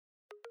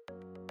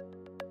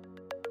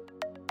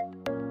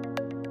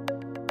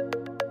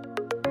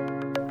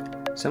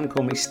Some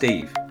call me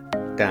Steve,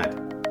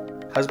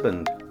 Dad,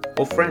 husband,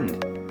 or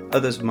friend.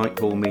 Others might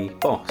call me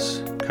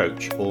boss,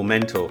 coach, or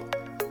mentor.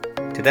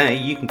 Today,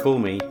 you can call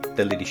me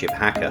the Leadership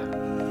Hacker.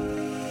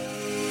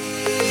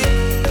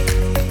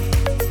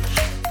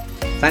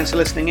 Thanks for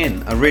listening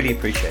in. I really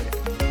appreciate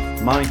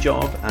it. My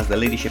job as the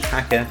Leadership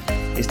Hacker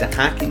is to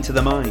hack into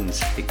the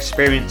minds,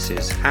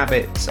 experiences,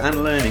 habits,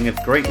 and learning of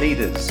great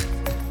leaders,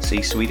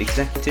 C-suite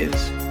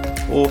executives,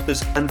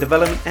 authors, and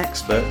development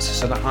experts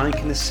so that I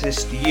can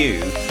assist you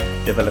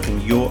developing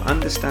your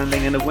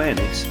understanding and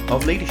awareness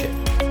of leadership.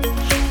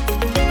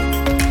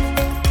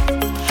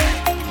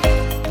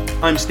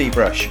 I'm Steve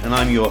Rush, and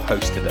I'm your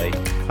host today.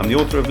 I'm the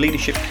author of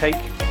Leadership Cake.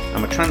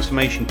 I'm a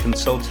transformation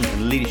consultant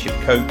and leadership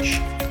coach,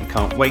 and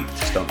can't wait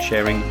to start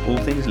sharing all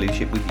things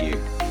leadership with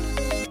you.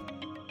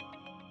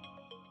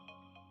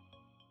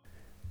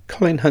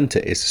 Colin Hunter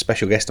is a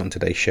special guest on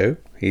today's show.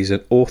 He's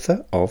an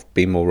author of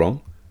Be More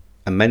Wrong,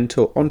 a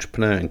mentor,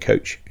 entrepreneur and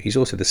coach. He's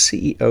also the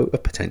CEO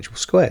of Potential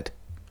Squared.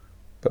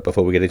 But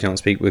before we get a chance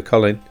to speak with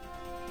Colin,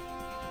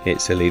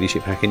 it's a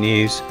Leadership Hacker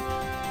News.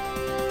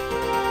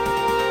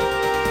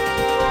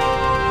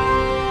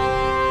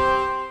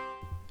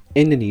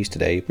 In the news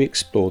today, we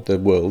explored the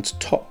world's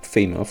top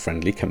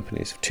female-friendly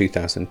companies of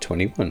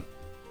 2021.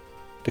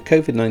 The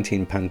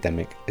COVID-19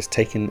 pandemic has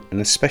taken an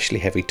especially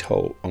heavy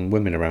toll on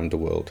women around the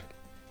world.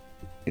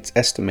 It's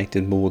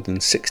estimated more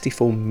than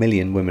 64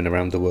 million women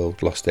around the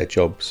world lost their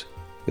jobs,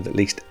 with at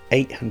least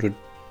 800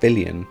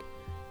 billion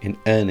in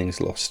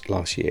earnings lost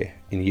last year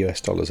in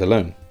US dollars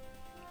alone.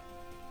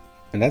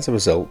 And as a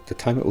result, the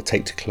time it will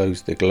take to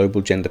close the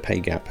global gender pay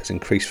gap has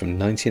increased from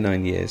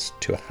 99 years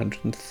to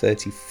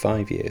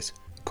 135 years,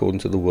 according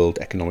to the World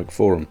Economic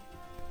Forum.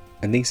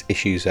 And these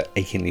issues are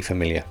achingly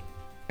familiar: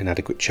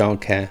 inadequate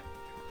childcare,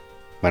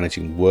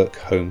 managing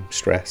work-home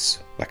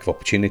stress, lack of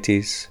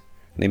opportunities,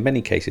 and in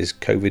many cases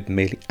COVID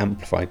merely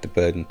amplified the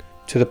burden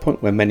to the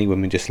point where many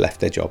women just left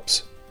their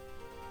jobs.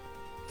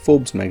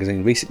 Forbes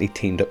magazine recently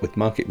teamed up with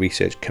market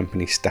research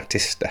company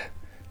Statista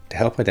to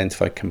help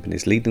identify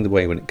companies leading the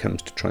way when it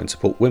comes to try and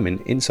support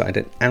women inside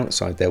and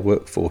outside their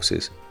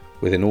workforces,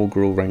 with an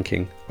inaugural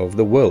ranking of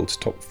the world's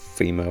top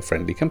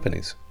female-friendly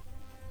companies.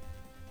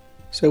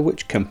 So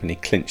which company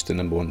clinched the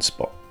number one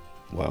spot?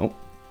 Well,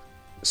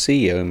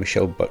 CEO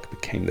Michelle Buck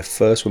became the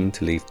first woman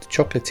to leave the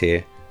chocolatier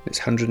in its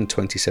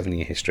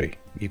 127-year history.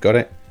 You got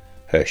it?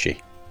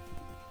 Hershey.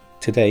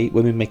 Today,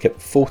 women make up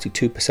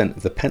 42%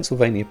 of the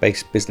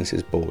Pennsylvania-based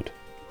business's board.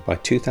 By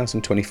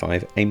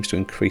 2025, aims to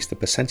increase the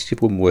percentage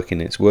of women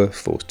working in its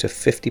workforce to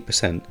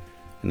 50%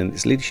 and in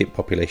its leadership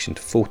population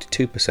to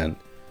 42%.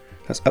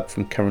 That's up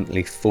from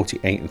currently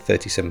 48 and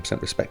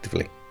 37%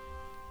 respectively.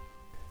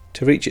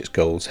 To reach its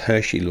goals,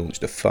 Hershey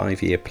launched a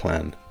 5-year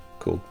plan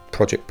called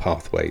Project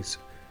Pathways,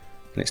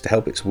 and it's to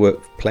help its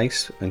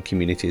workplace and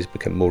communities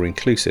become more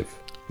inclusive.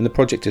 And the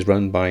project is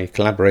run by a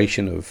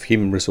collaboration of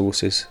human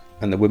resources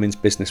and the Women's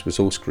Business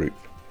Resource Group,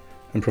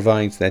 and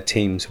provides their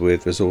teams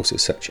with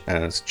resources such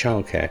as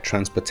childcare,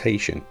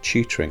 transportation,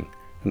 tutoring,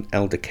 and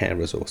elder care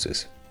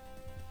resources.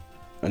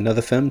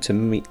 Another firm to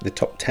meet the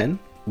top 10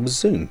 was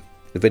Zoom,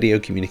 the video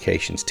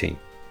communications team.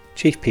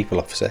 Chief People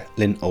Officer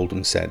Lynn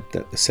Oldham said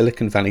that the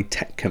Silicon Valley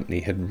tech company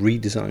had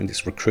redesigned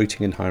its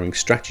recruiting and hiring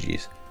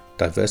strategies,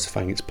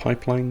 diversifying its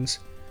pipelines,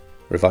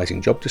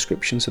 revising job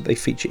descriptions so they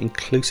feature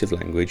inclusive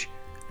language,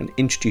 and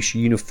introduce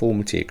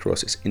uniformity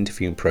across its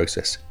interviewing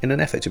process in an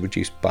effort to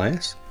reduce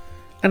bias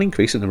and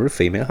increase the number of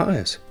female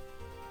hires.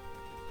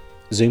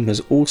 Zoom has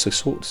also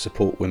sought to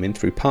support women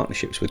through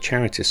partnerships with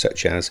charities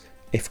such as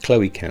If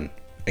Chloe Can,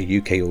 a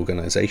UK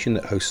organisation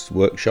that hosts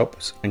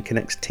workshops and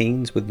connects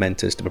teens with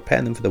mentors to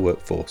prepare them for the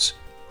workforce.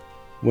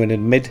 When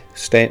amid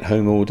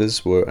stay-at-home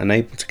orders were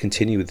unable to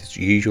continue with its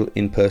usual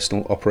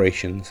in-person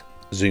operations,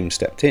 Zoom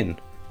stepped in,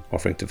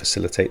 offering to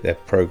facilitate their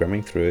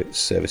programming through its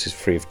services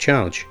free of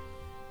charge.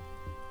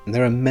 And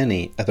there are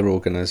many other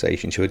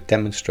organisations who are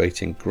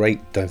demonstrating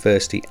great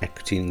diversity,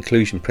 equity and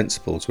inclusion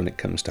principles when it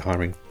comes to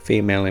hiring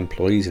female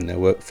employees in their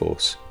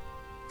workforce.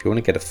 If you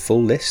want to get a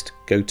full list,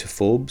 go to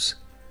Forbes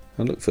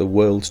and look for the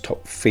world's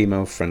top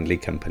female-friendly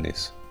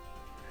companies.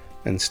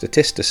 And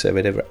Statista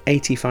surveyed over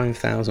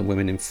 85,000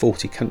 women in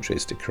 40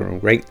 countries to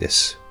create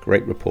this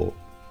great report.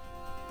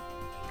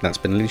 That's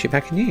been Leadership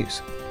Hacker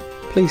News.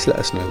 Please let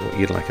us know what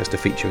you'd like us to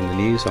feature in the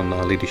news on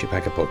our Leadership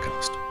Hacker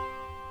podcast.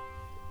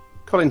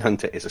 Colin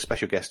Hunter is a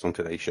special guest on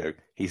today's show.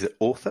 He's the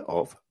author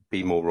of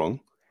Be More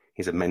Wrong.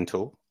 He's a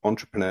mentor,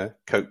 entrepreneur,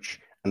 coach,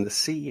 and the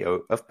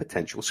CEO of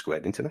Potential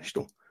Squared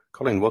International.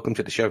 Colin, welcome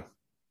to the show.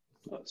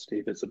 Oh,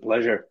 Steve, it's a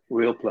pleasure.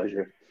 Real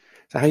pleasure.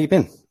 So how you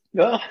been?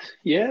 Oh,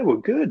 yeah, we're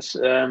good.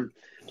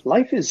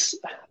 Life is,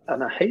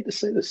 and I hate to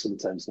say this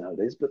sometimes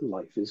nowadays, but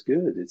life is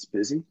good. It's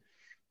busy.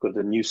 Got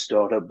a new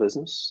startup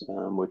business,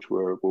 which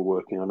we're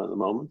working on at the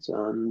moment.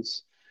 And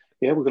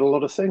yeah, we've got a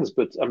lot of things,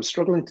 but I'm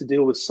struggling to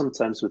deal with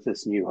sometimes with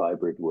this new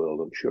hybrid world.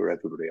 I'm sure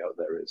everybody out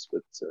there is,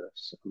 but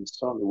I'm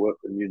starting to work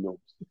with new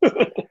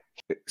norms.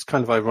 It's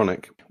kind of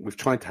ironic. We've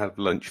tried to have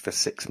lunch for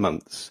 6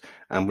 months,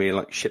 and we're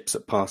like ships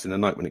that pass in the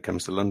night when it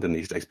comes to London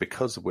these days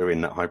because we're in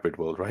that hybrid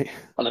world, right?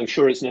 And I'm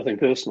sure it's nothing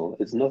personal.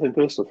 It's nothing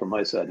personal from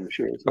my side, I'm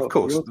sure it's Of not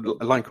from course, your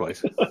side.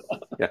 likewise.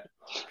 Yeah.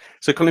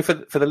 So, Colin, for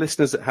the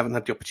listeners that haven't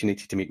had the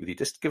opportunity to meet with you,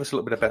 just give us a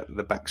little bit about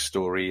the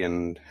backstory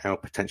and how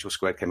Potential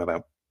Squared came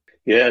about.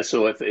 Yeah,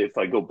 so if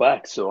I go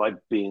back, so I've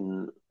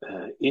been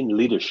in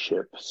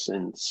leadership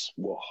since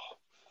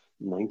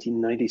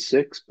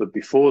 1996. But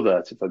before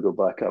that, if I go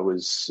back, I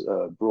was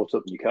brought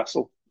up in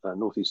Newcastle,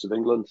 northeast of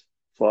England.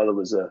 Father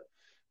was a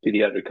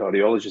pediatric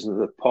cardiologist, and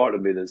there's a part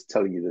of me that's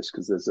telling you this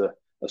because there's a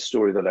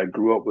story that I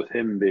grew up with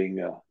him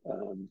being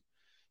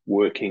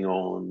working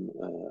on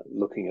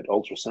looking at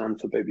ultrasound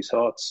for babies'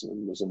 hearts,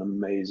 and was an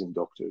amazing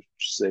doctor,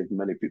 saved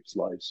many people's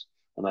lives.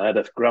 And I had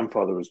a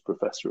grandfather who was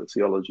professor of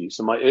theology.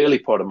 So my early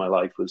part of my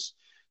life was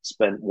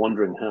spent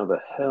wondering how the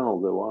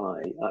hell do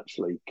I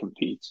actually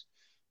compete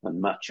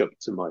and match up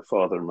to my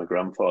father and my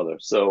grandfather.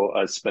 So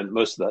I spent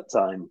most of that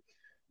time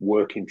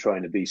working,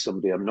 trying to be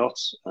somebody I'm not.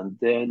 And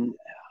then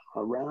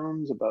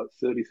around about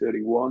 30,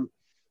 31,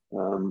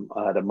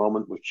 I had a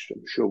moment, which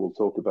I'm sure we'll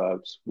talk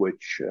about,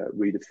 which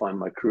redefined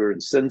my career.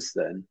 And since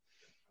then,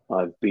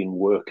 I've been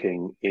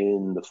working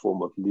in the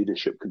form of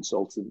leadership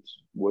consultant,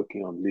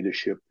 working on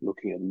leadership,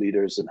 looking at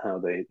leaders and how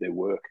they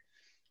work.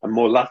 And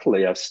more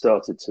latterly, I've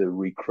started to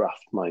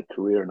recraft my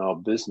career in our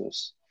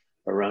business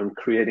around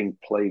creating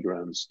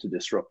playgrounds to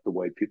disrupt the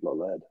way people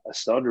are led. I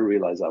started to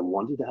realize I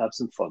wanted to have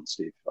some fun,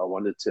 Steve. I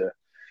wanted to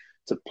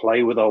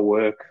play with our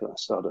work. I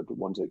started to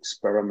want to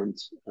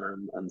experiment.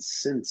 And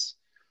since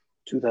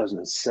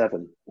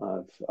 2007,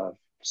 I've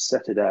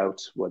set it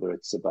out, whether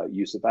it's about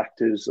use of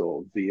actors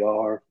or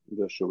VR,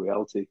 virtual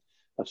reality.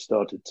 I've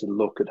started to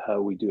look at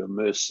how we do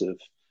immersive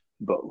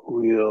but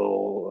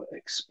real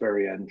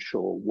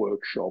experiential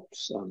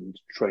workshops and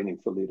training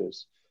for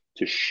leaders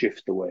to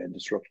shift the way and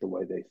disrupt the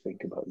way they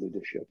think about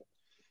leadership.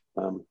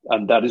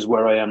 And that is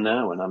where I am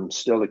now, and I'm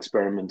still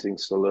experimenting,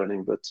 still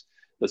learning,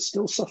 but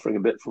still suffering a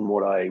bit from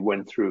what I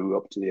went through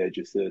up to the age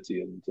of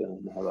 30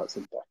 and how that's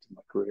impacted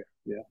my career.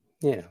 Yeah.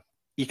 Yeah.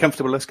 You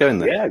comfortable? Let's go in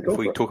there. Yeah, if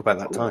we talk about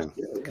that time,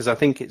 yeah. Because I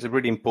think it's a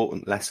really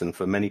important lesson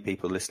for many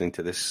people listening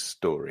to this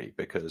story,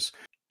 because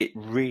it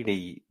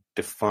really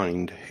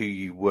defined who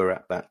you were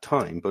at that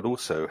time, but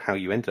also how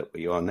you end up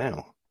where you are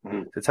now.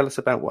 So tell us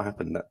about what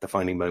happened, that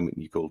defining moment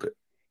you called it.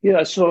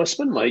 Yeah, so I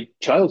spent my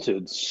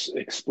childhood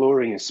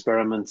exploring,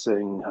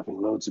 experimenting, having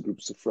loads of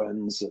groups of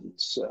friends, and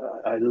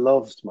I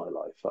loved my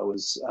life. I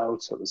was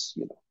out. I was,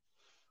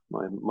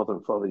 my mother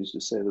and father used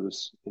to say there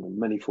was,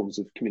 many forms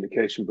of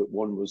communication, but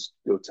one was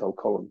go tell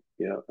Colin,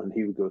 and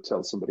he would go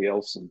tell somebody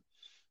else, and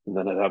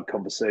then I'd have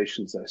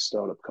conversations. I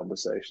start up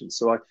conversations.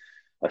 So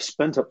I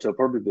spent up to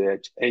probably the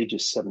age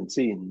of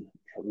 17,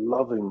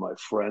 loving my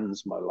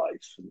friends, my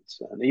life,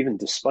 and even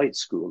despite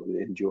school,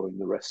 enjoying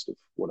the rest of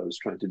what I was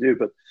trying to do.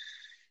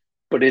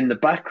 But in the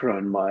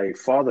background, my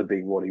father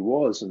being what he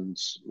was, and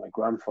my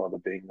grandfather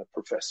being a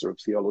professor of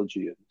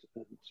theology,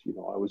 and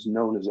I was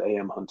known as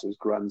A.M. Hunter's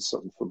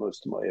grandson for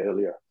most of my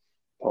earlier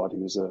part. He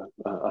was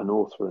an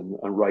author and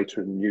a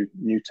writer in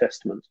New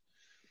Testament,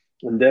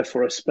 and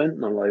therefore I spent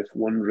my life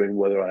wondering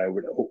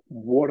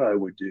what I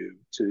would do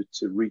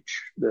to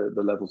reach the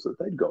levels that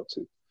they'd got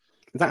to.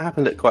 That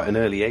happened at quite an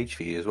early age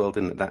for you as well,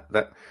 didn't it?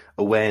 That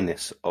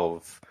awareness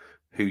of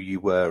who you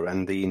were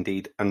and the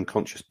indeed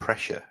unconscious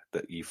pressure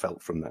that you felt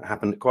from that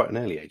happened at quite an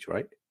early age,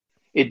 right?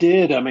 It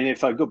did. I mean,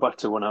 if I go back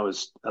to when I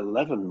was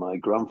 11, my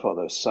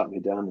grandfather sat me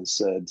down and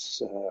said,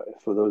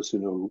 for those who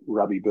know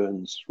Robert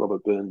Burns,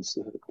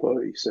 the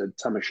poet, he said,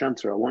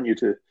 Tamashanta, I want you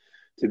to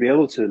be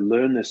able to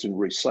learn this and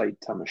recite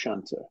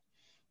Tamashanta.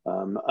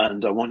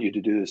 And I want you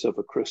to do this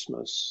over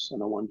Christmas,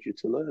 and I want you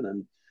to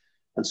learn.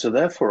 And so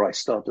therefore I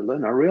started to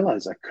learn. I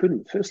realized I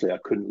couldn't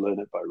learn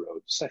it by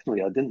rote.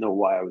 Secondly, I didn't know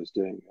why I was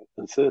doing it.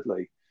 And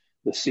thirdly,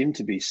 there seemed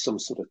to be some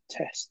sort of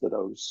test that I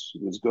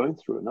was going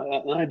through.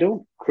 And I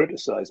don't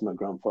criticize my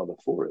grandfather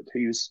for it.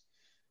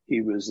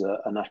 He was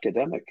an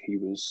academic. He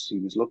was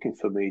looking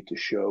for me to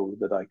show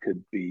that I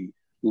could be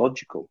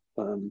logical,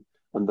 and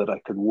that I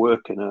could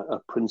work in a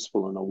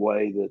principle in a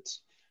way that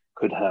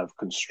could have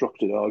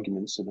constructed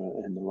arguments in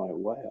the right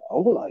way.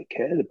 All I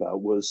cared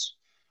about was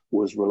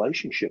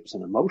relationships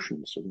and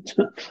emotions. And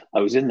I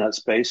was in that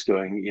space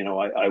going,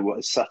 I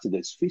was sat at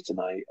his feet, and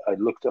I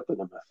looked up at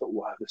him. I thought,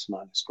 wow, this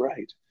man is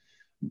great.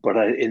 But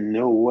I in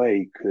no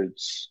way could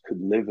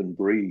live and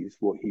breathe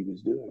what he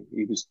was doing.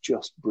 He was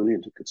just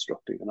brilliant at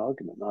constructing an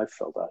argument. And I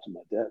felt out of my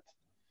depth.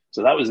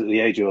 So that was at the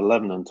age of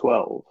 11 and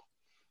 12.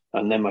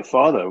 And then my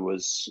father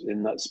was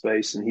in that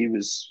space, and he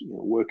was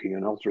working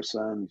on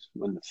ultrasound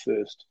when the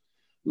first,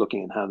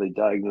 looking at how they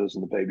diagnose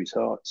in the baby's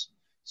hearts.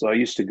 So I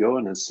used to go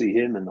in and see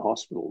him in the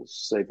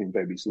hospitals, saving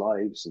babies'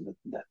 lives, and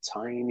the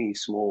tiny,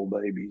 small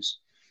babies,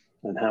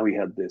 and how he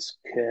had this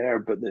care,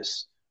 but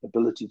this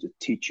ability to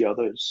teach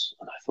others.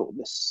 And I thought,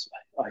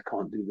 I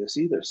can't do this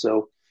either.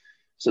 So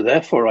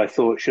therefore I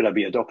thought, should I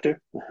be a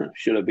doctor?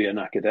 Should I be an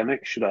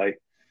academic? Should I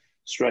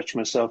stretch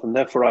myself? And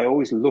therefore I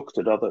always looked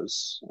at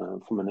others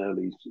from an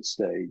early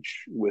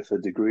stage with a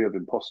degree of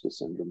imposter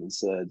syndrome and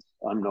said,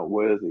 I'm not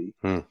worthy.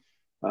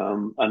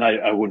 And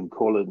I wouldn't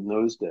call it in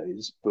those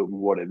days, but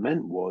what it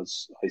meant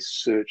was I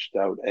searched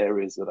out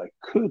areas that I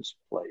could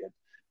play in,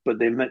 but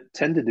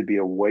tended to be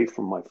away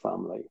from my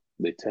family.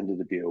 They tended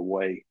to be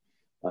away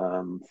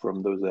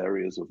from those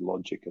areas of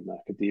logic and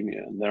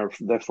academia, and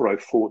therefore I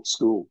fought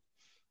school.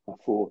 I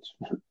fought,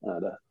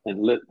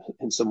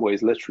 in some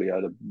ways, literally, I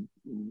had a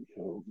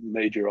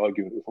major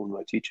argument with one of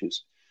my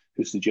teachers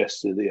who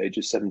suggested at the age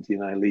of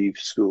 17 I leave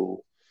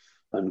school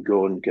and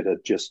go and get a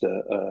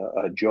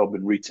job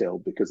in retail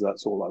because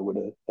that's all I would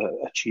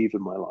achieve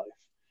in my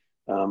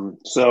life.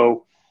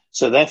 So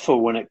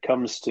therefore, when it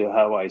comes to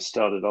how I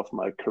started off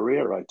my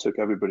career, I took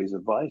everybody's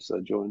advice. I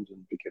joined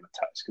and became a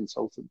tax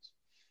consultant.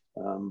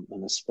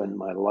 And I spent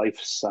my life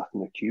sat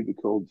in a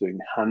cubicle doing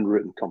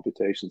handwritten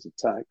computations of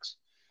tax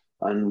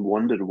and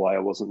wondered why I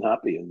wasn't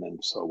happy. And then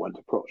so I went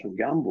to Procter and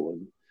Gamble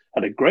and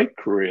had a great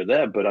career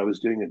there, but I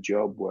was doing a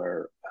job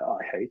where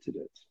I hated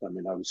it. I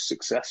mean, I was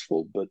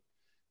successful, but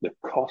the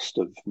cost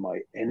of my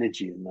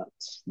energy in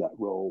that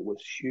role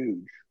was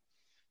huge.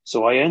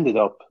 So I ended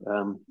up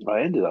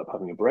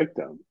having a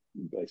breakdown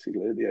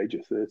basically at the age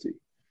of 30,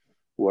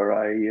 where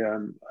I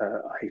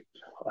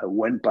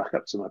went back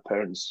up to my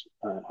parents'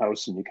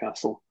 house in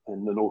Newcastle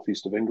in the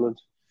northeast of England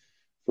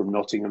from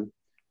Nottingham,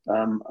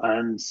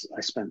 and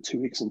I spent 2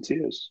 weeks in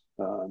tears.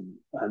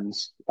 And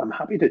I'm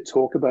happy to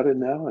talk about it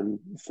now, and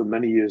for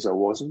many years I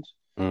wasn't.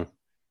 Mm.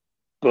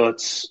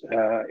 But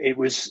it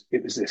was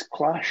this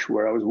clash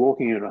where I was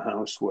walking in a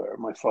house where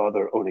my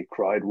father only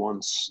cried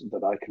once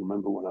that I can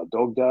remember when our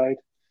dog died,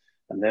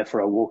 and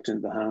therefore I walked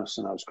into the house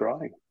and I was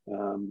crying.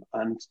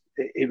 And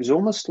it was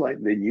almost like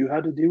they knew how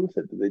to deal with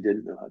it, but they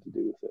didn't know how to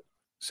deal with it.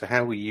 So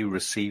how were you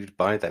received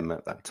by them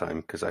at that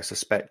time? Because I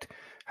suspect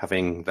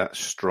having that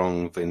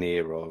strong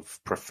veneer of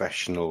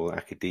professional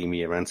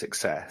academia and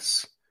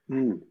success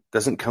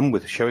doesn't come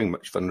with showing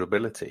much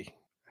vulnerability.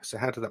 So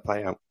how did that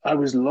play out? I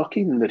was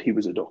lucky in that he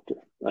was a doctor,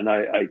 and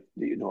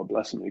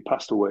bless him, he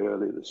passed away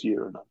earlier this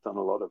year, and I've done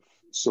a lot of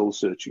soul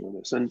searching on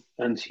this,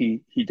 and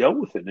he dealt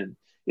with it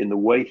in the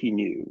way he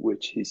knew,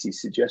 which is he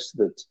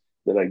suggested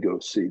that I go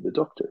see the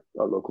doctor,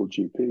 our local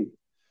GP,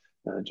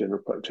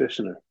 general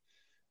practitioner.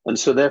 And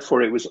so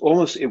therefore it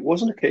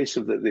wasn't a case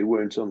of that they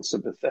weren't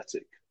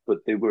unsympathetic,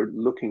 but they were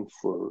looking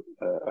for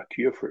a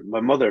cure for it.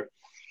 My mother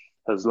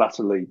has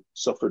latterly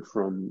suffered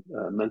from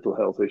mental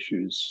health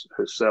issues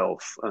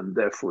herself, and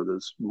therefore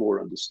there's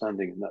more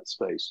understanding in that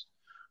space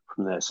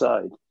from their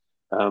side.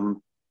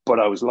 But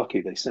I was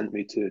lucky. They sent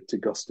me to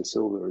Gus De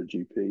Silva, a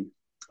GP,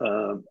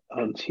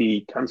 and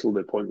he cancelled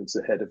appointments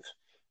ahead of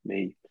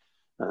me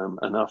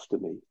and after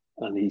me.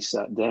 And he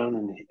sat down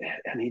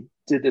and he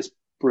did this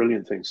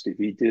brilliant thing, Steve.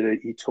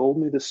 He told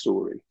me the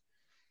story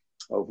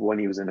of when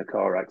he was in a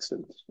car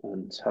accident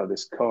and how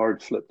this car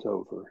had flipped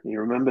over. And he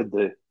remembered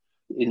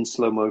in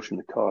slow motion,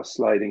 the car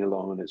sliding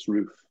along on its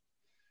roof.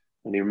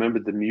 And he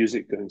remembered the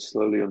music going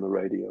slowly on the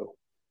radio,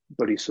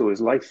 but he saw his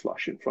life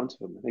flash in front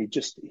of him. And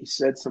he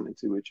said something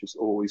to which has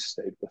always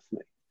stayed with me.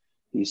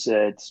 He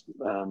said,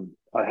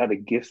 I had a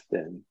gift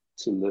then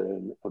to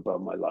learn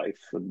about my life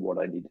and what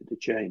I needed to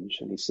change.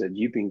 And he said,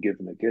 you've been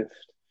given a gift.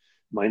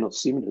 Might not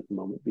seem it at the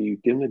moment, but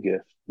you've given a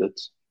gift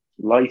that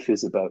life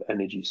is about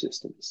energy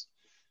systems.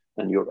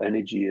 And your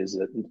energy is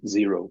at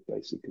zero,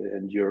 basically,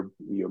 and your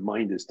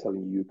mind is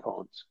telling you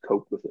can't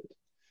cope with it.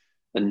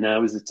 And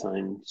now is the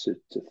time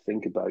to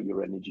think about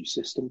your energy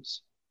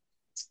systems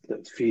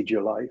that feed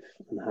your life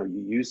and how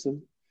you use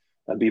them,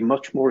 and be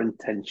much more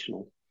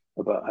intentional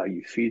about how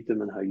you feed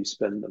them and how you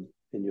spend them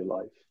in your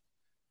life.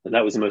 And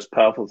that was the most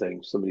powerful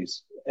thing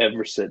somebody's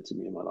ever said to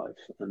me in my life,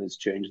 and it's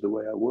changed the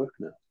way I work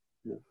now.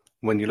 Yeah.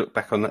 When you look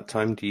back on that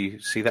time, do you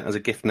see that as a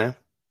gift now?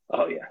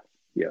 Oh, yeah.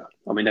 Yeah,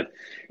 I mean,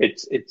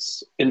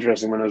 it's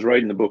interesting. When I was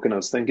writing the book and I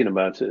was thinking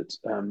about it,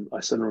 I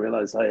suddenly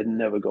realized I had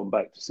never gone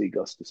back to see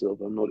Gus De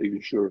Silva. I'm not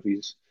even sure if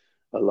he's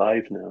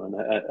alive now,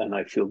 and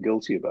I feel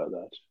guilty about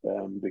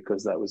that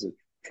because that was a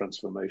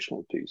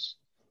transformational piece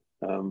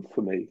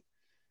for me.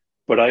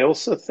 But I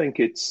also think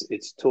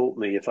it's taught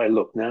me, if I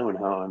look now and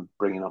how I'm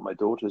bringing up my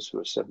daughters who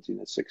are 17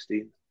 and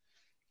 16,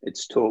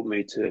 it's taught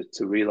me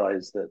to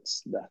realize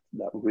that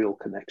real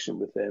connection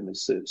with them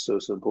is so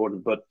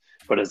important.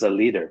 But as a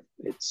leader,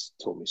 it's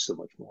taught me so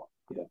much more.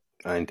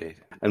 Yeah, Indeed.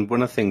 And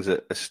one of the things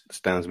that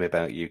astounds me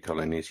about you,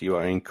 Colin, is you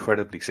are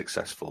incredibly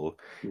successful,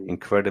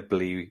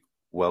 incredibly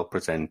well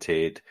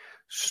presented,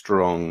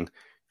 strong,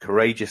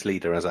 courageous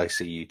leader as I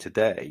see you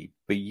today.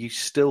 But you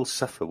still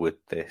suffer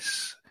with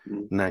this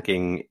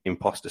nagging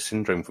imposter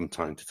syndrome from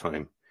time to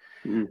time.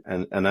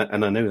 And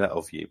I know that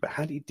of you. But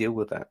how do you deal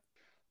with that?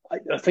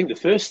 I think the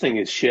first thing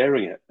is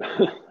sharing it.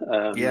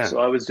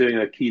 So I was doing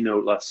a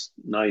keynote last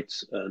night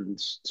and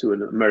to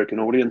an American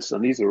audience,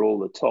 and these are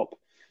all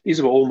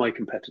my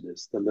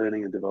competitors, the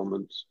learning and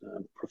development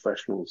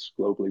professionals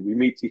globally. We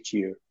meet each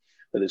year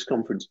at this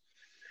conference.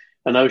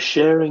 And I was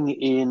sharing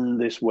in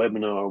this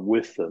webinar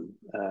with them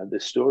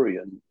this story,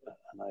 and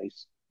I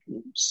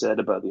said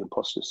about the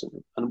imposter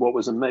syndrome. And what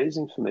was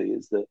amazing for me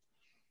is that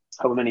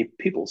how many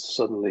people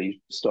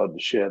suddenly started to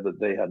share that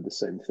they had the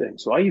same thing.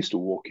 So I used to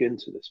walk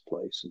into this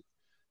place and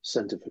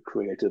Center for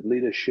Creative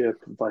Leadership,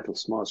 Vital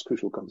Smarts,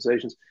 Crucial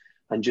Conversations,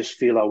 and just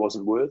feel I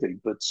wasn't worthy.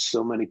 But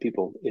so many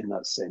people in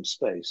that same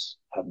space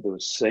have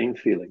those same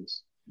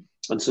feelings.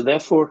 And so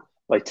therefore,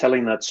 by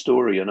telling that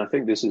story, and I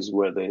think this is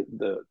where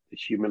the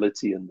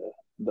humility and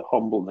the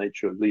humble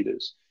nature of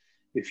leaders,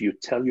 if you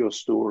tell your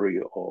story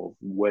of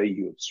where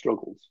you have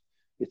struggled,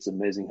 it's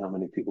amazing how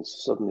many people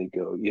suddenly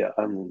go, yeah,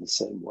 I'm in the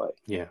same way.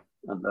 Yeah.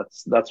 And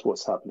that's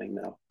what's happening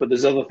now. But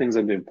there's other things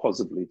I'm doing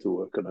positively to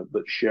work on it,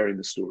 but sharing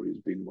the story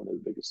has been one of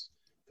the biggest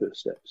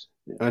first steps.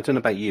 Yeah. I don't know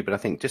about you, but I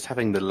think just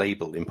having the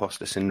label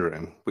imposter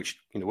syndrome, which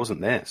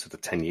wasn't there sort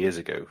of 10 years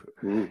ago,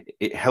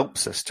 it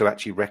helps us to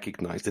actually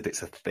recognize that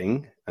it's a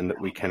thing and that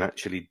we can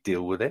actually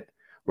deal with it.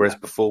 Whereas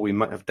before we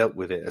might have dealt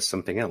with it as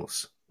something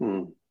else.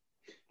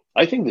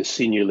 I think the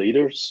senior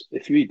leaders,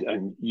 if you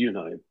and you and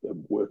I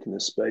work in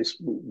this space,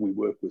 we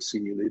work with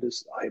senior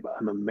leaders.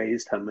 I'm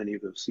amazed how many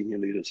of those senior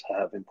leaders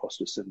have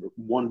imposter syndrome,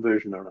 one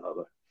version or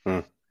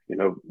another.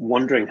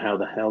 Wondering how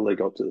the hell they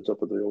got to the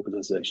top of the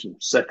organization.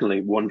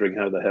 Secondly, wondering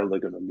how the hell they're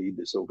going to lead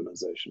this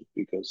organization,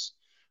 because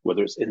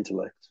whether it's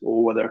intellect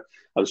or whether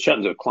I was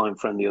chatting to a client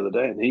friend the other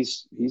day, and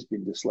he's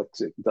been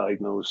dyslexic,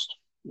 diagnosed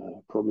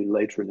probably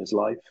later in his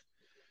life.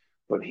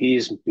 But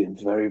he's been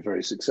very,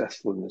 very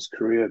successful in his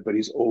career, but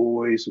he's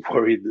always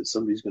worried that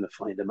somebody's going to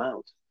find him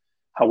out.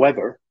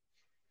 However,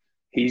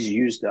 he's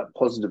used that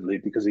positively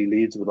because he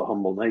leads with a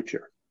humble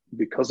nature.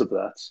 Because of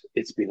that,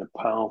 it's been a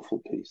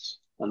powerful piece.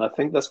 And I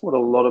think that's what a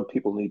lot of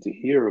people need to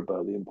hear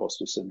about the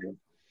imposter syndrome,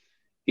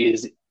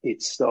 is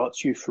it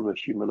starts you from a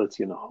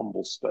humility and a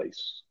humble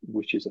space,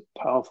 which is a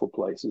powerful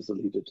place as a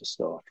leader to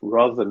start,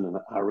 rather than an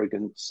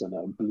arrogance and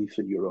a belief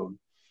in your own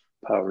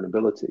power and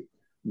ability.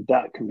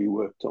 That can be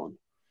worked on.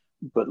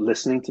 But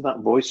listening to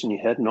that voice in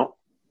your head, not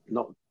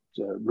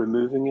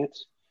removing it,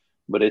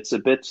 but it's a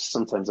bit,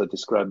 sometimes I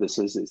describe this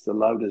as it's the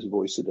loudest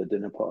voice at a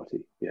dinner party.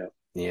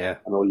 Yeah.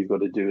 And all you've got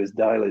to do is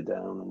dial it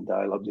down and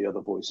dial up the other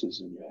voices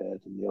in your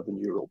head and the other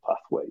neural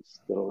pathways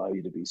that allow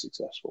you to be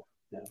successful.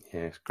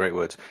 Yeah, great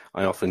words.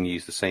 I often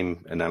use the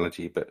same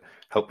analogy, but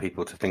help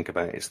people to think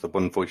about it. It's the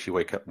one voice you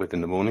wake up with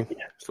in the morning.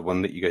 Yeah. It's the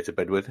one that you go to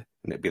bed with,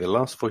 and it'll be the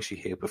last voice you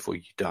hear before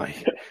you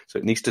die. So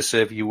it needs to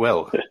serve you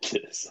well.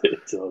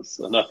 It does.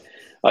 And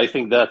I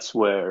think that's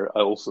where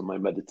my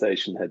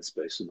meditation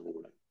headspace in the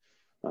morning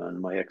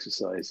and my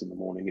exercise in the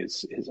morning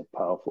is a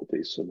powerful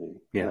piece for me.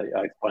 Yeah.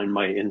 I find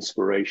my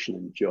inspiration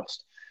in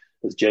just,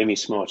 as Jamie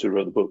Smart, who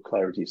wrote the book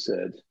Clarity,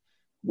 said,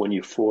 when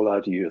you fall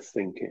out of your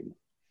thinking,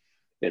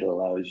 it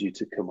allows you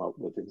to come up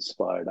with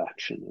inspired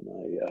action.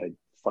 And I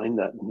find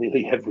that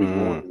nearly every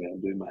morning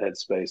I'm doing my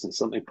headspace and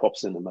something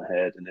pops into my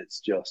head and it's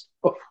just,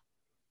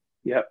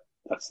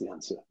 that's the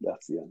answer.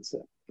 That's the answer.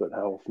 But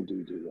how often do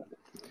we do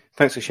that?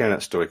 Thanks for sharing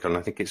that story, Colin.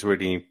 I think it's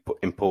really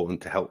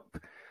important to help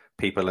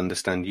people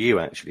understand you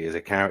actually as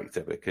a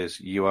character, because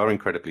you are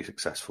incredibly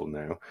successful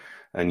now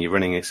and you're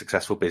running a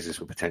successful business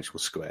with Potential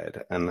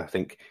Squared. And I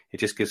think it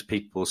just gives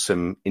people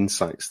some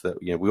insights that,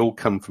 we all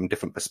come from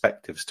different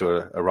perspectives to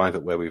arrive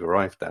at where we've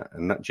arrived at.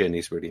 And that journey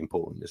is really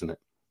important, isn't it?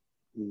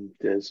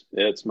 It is.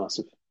 Yeah, it's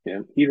massive. Yeah.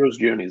 Hero's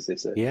journey, as they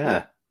say.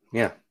 Yeah.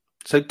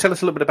 So tell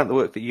us a little bit about the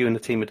work that you and the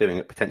team are doing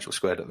at Potential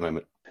Squared at the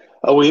moment.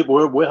 Oh,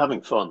 we're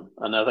having fun,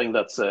 and I think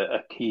that's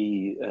a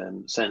key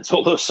sense.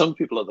 Although some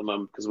people at the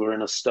moment, because we're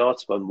in a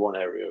startup in one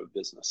area of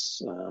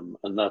business,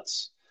 and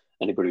that's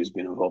anybody who's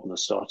been involved in a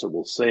startup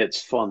will say it's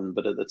fun,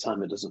 but at the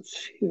time it doesn't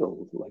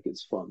feel like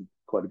it's fun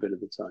quite a bit of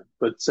the time.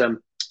 But so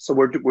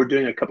we're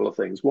doing a couple of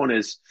things. One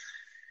is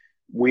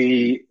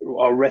we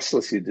are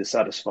restlessly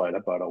dissatisfied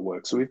about our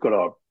work, so we've got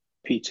our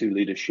P2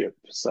 leadership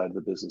side of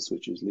the business,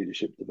 which is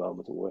leadership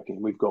development and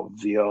working. We've got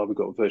VR, we've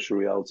got virtual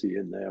reality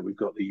in there. We've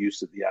got the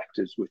use of the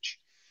actors, which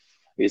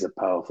is a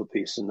powerful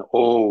piece and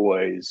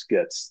always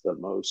gets the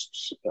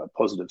most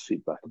positive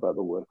feedback about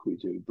the work we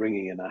do,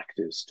 bringing in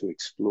actors to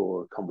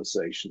explore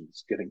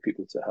conversations, getting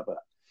people to have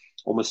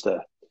almost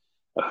a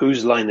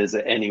whose line is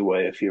it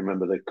anyway, if you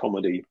remember the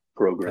comedy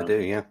program. I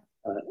do, yeah.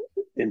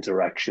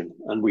 Interaction.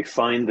 And we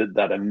find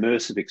that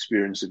immersive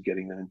experience of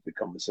getting them into the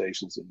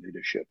conversations in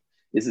leadership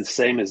is the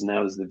same as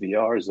now as the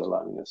VR is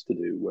allowing us to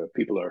do, where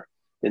people are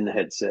in the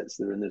headsets,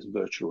 they're in this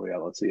virtual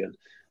reality,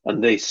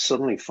 and they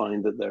suddenly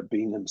find that they're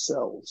being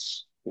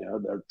themselves.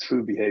 Their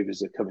true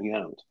behaviors are coming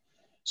out.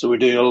 So we're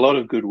doing a lot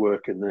of good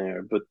work in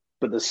there, but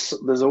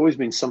there's always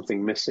been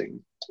something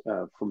missing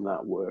from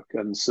that work.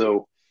 And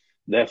so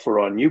therefore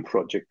our new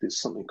project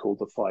is something called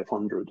the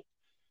 500,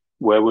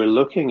 where we're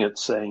looking at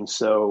saying,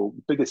 so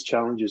biggest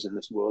challenges in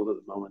this world at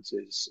the moment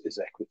is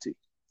equity,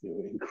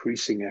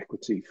 increasing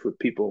equity for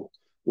people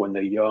when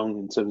they're young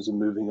in terms of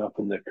moving up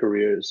in their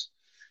careers.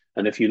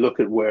 And if you look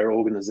at where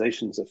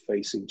organizations are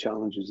facing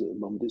challenges at the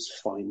moment, it's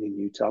finding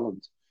new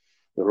talent.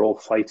 They're all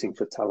fighting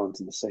for talent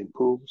in the same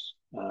pools.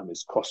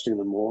 It's costing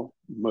them more.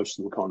 Most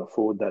of them can't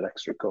afford that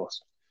extra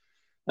cost.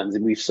 And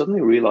then we've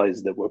suddenly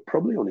realized that we're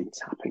probably only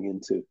tapping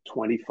into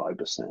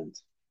 25%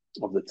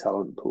 of the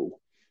talent pool.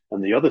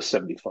 And the other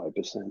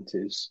 75%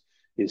 is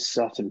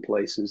sat in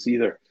places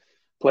either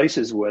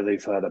places where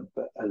they've had a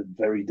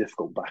very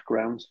difficult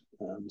background.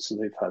 So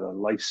they've had a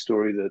life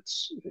story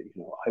that's,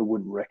 I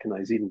wouldn't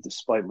recognize, even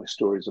despite my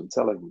stories I'm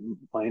telling.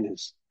 Mine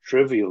is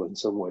trivial in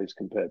some ways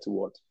compared to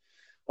what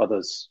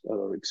others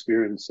are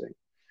experiencing.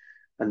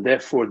 And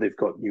therefore, they've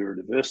got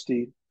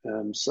neurodiversity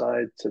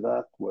side to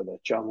that, where they're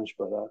challenged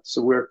by that.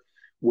 So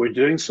we're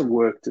doing some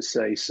work to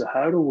say, so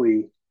how do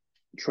we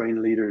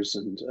train leaders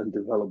and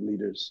develop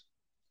leaders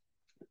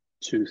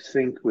to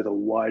think with a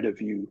wider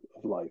view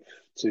of life,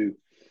 to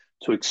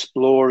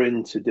explore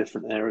into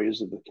different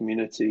areas of the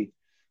community,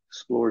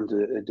 explore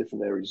into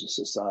different areas of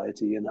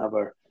society, and have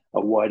a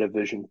wider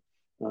vision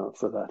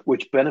for that,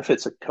 which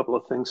benefits a couple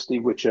of things,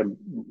 Steve, which I'd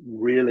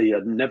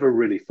never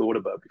really thought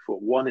about before.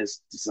 One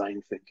is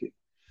design thinking.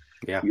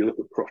 Yeah. You look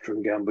at Procter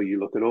and Gamble, you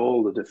look at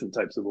all the different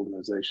types of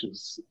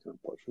organizations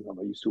Procter and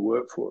Gamble used to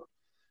work for,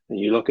 and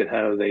you look at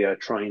how they are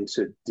trying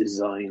to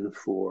design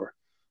for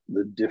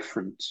the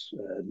different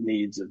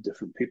needs of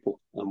different people,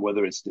 and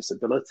whether it's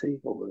disability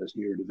or whether it's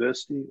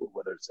neurodiversity or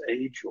whether it's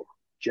age or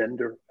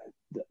gender,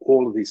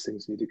 all of these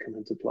things need to come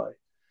into play.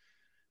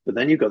 But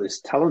then you've got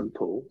this talent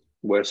pool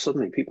where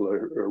suddenly people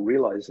are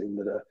realizing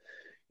that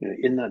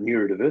in that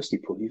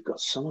neurodiversity pool, you've got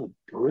some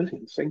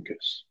brilliant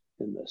thinkers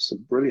in this,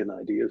 some brilliant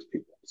ideas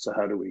people. So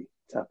how do we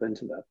tap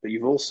into that? But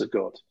you've also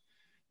got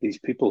these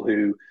people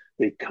who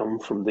they come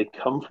from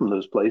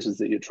those places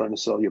that you're trying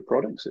to sell your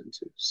products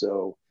into.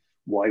 So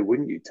why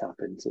wouldn't you tap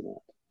into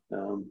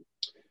that?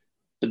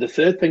 But the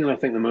third thing, and I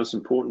think the most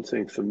important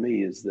thing for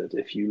me, is that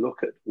if you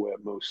look at where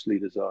most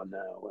leaders are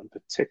now, and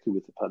particularly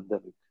with the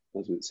pandemic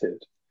as it's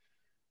hit,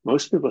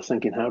 most people are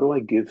thinking, how do I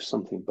give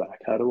something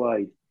back? How do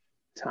I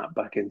tap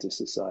back into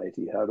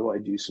society? How do I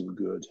do some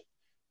good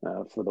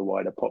for the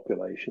wider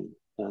population?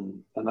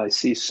 And I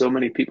see so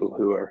many people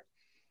who are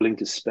willing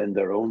to spend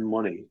their own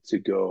money to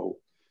go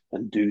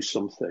and do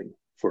something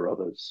for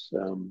others.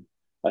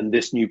 And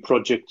this new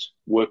project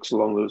works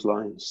along those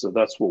lines. So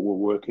that's what we're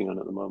working on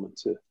at the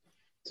moment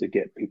to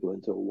get people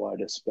into a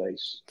wider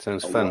space.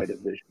 Sounds a fun. Wider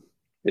vision.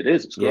 It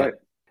is. It's great.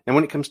 And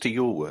when it comes to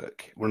your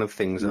work, one of the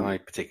things I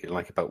particularly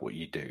like about what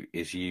you do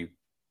is you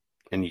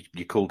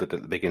called it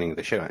at the beginning of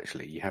the show,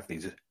 actually, you have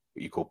these, what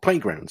you call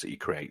playgrounds that you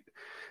create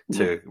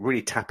to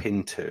really tap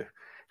into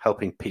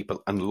helping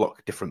people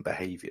unlock different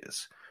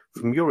behaviors.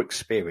 From your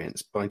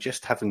experience, by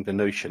just having the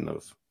notion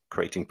of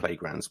creating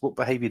playgrounds, what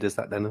behavior does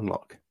that then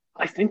unlock?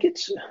 I think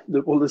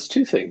there's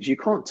two things. You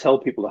can't tell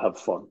people to have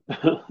fun.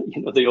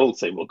 They all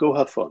say, well, go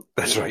have fun.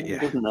 That's right, yeah.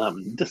 It doesn't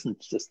happen.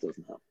 It just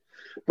doesn't happen.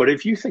 But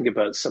if you think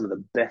about some of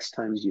the best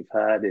times you've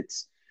had,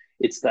 it's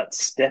that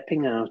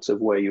stepping out of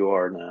where you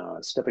are now,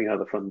 stepping out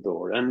the front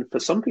door. And for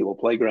some people,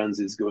 playgrounds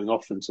is going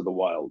off into the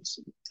wilds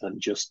and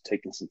just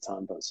taking some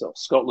time by itself.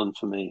 Scotland,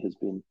 for me, has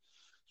been,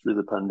 through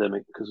the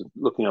pandemic, because of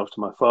looking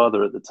after my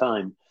father at the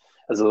time,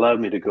 has allowed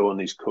me to go on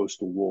these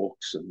coastal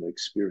walks and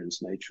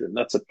experience nature. And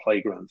that's a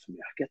playground for me.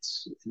 I get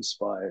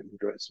inspired and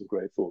get some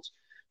great thoughts.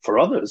 For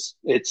others,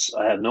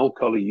 I had an old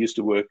colleague who used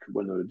to work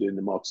when they were doing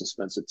the Marks and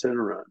Spencer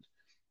turnaround.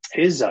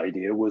 His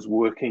idea was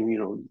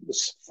working,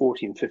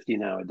 14,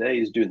 15-hour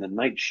days, doing the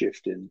night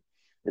shift in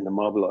the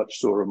Marble Arch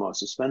store of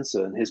Marks and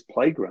Spencer. And his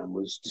playground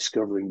was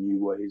discovering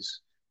new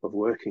ways of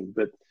working.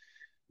 But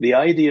the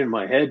idea in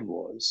my head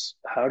was,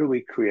 how do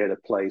we create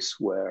a place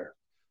where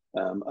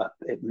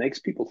it makes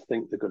people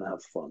think they're going to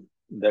have fun?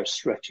 They're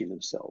stretching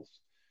themselves.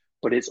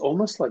 But it's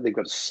almost like they've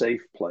got a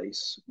safe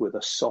place with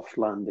a soft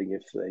landing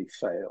if they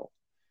fail,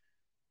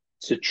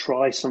 to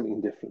try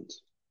something different.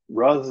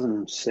 Rather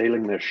than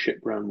sailing their ship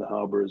round the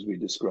harbor, as we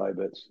describe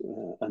it,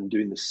 and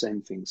doing the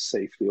same thing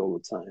safely all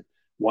the time,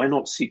 why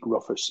not seek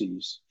rougher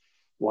seas?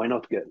 Why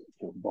not get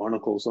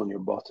barnacles on your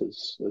butt,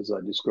 as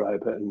I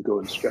describe it, and go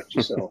and stretch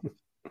yourself?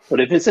 But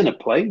if it's in a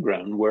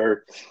playground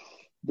where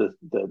the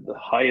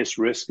highest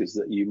risk is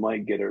that you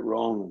might get it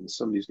wrong and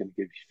somebody's going to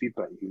give you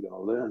feedback, you're going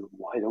to learn,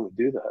 why don't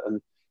we do that?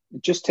 And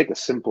just take a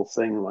simple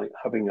thing like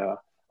having a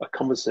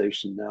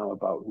conversation now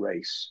about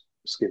race,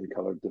 skin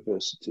color,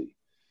 diversity.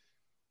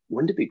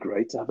 Wouldn't it be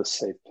great to have a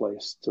safe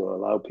place to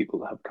allow people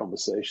to have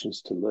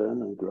conversations, to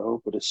learn and grow?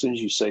 But as soon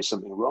as you say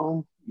something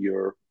wrong,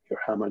 you're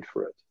hammered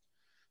for it.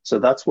 So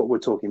that's what we're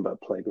talking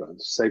about,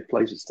 playgrounds, safe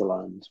places to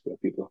land where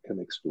people can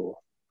explore.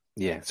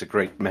 Yeah, it's a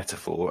great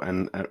metaphor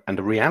and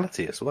a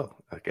reality as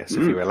well, I guess,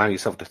 if you allow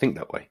yourself to think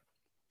that way.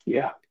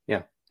 Yeah.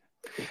 Yeah.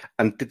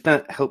 And did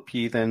that help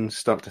you then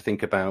start to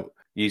think about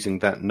using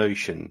that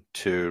notion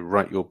to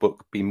write your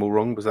book, Be More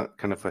Wrong? Was that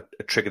kind of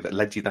a trigger that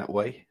led you that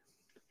way?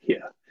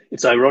 Yeah.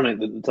 It's ironic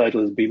that the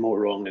title is Be More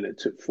Wrong, and it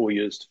took 4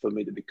 years for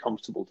me to be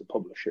comfortable to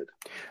publish it.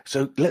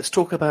 So let's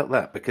talk about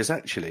that, because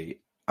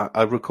actually,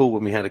 I recall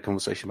when we had a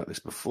conversation about this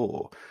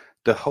before,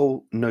 the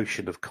whole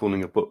notion of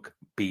calling a book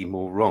Be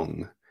More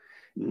Wrong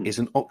is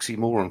an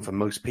oxymoron for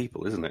most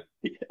people, isn't it?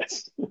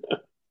 Yes.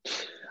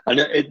 And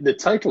the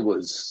title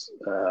was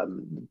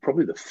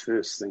probably the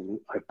first thing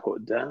I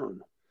put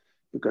down,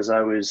 because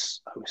I was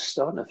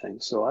starting to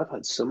think, so I've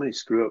had so many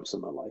screw-ups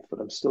in my life,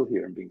 but I'm still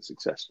here and being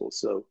successful.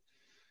 So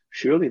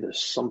surely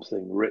there's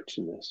something rich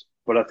in this.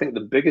 But I think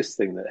the biggest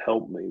thing that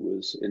helped me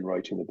was in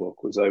writing the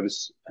book was I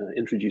was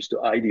introduced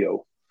to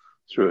IDEO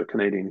through a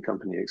Canadian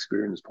company,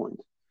 Experience Point,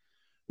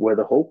 where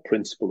the whole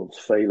principle of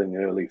failing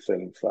early,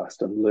 failing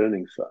fast, and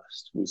learning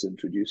fast was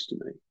introduced to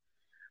me.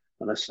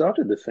 And I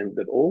started to think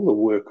that all the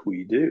work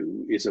we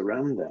do is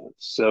around that.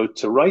 So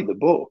to write the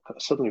book, I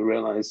suddenly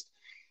realized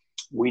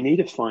we need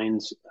to find,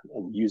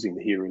 and using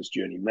the hero's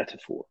journey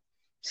metaphor,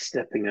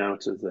 stepping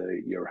out of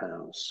your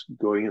house,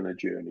 going on a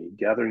journey,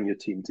 gathering your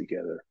team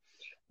together,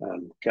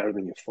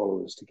 gathering your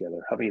followers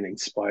together, having an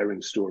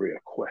inspiring story, a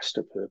quest,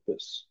 a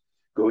purpose,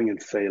 going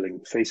and failing,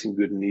 facing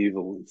good and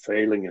evil, and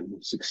failing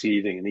and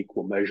succeeding in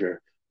equal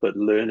measure, but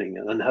learning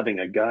and having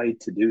a guide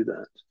to do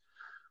that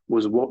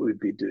was what we'd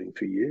been doing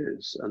for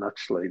years. And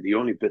actually, the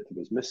only bit that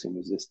was missing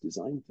was this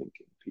design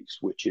thinking piece,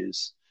 which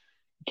is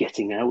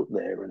getting out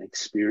there and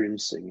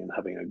experiencing and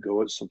having a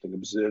go at something,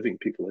 observing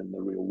people in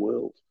the real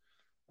world.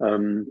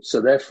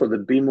 So therefore, the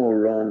be more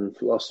wrong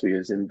philosophy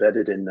is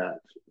embedded in that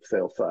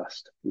fail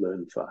fast,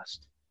 learn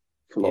fast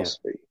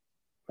philosophy,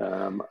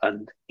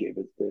 and gave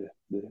it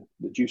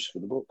the juice for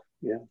the book.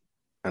 Yeah.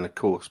 And of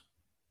course,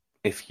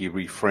 if you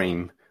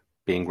reframe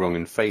being wrong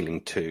and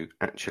failing to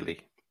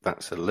actually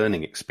that's a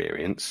learning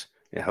experience,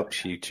 it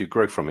helps you to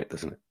grow from it,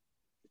 doesn't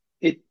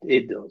it?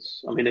 It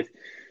does. I mean,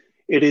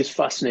 it is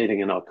fascinating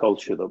in our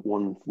culture that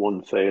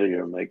one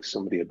failure makes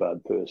somebody a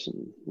bad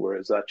person,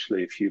 whereas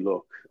actually, if you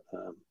look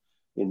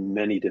in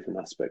many different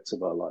aspects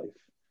of our life,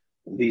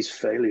 these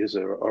failures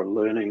are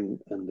learning,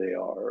 and they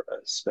are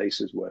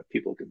spaces where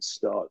people can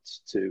start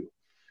to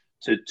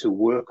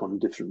work on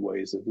different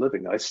ways of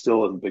living. I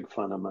still am a big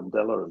fan of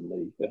Mandela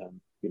and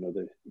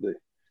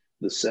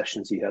the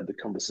sessions he had, the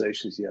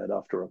conversations he had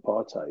after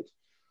apartheid,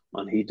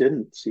 and he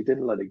didn't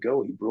let it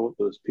go. He brought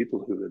those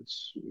people who had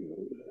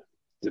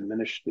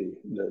diminished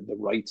the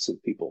rights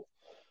of people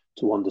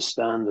to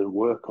understand and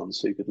work on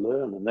so you could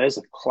learn. And there's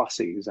a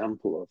classic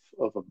example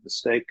of a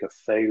mistake, a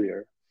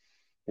failure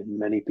in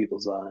many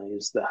people's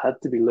eyes that had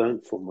to be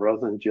learned from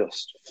rather than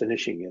just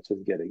finishing it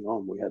and getting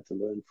on. We had to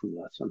learn from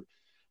that.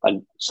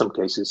 And some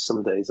cases,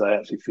 some days, I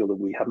actually feel that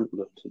we haven't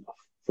learned enough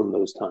from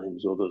those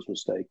times or those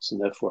mistakes. And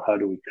therefore, how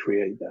do we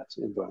create that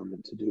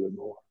environment to do it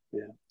more?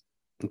 Yeah.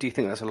 Do you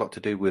think that's a lot to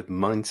do with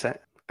mindset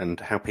and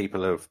how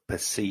people have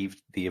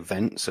perceived the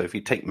event? So if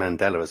you take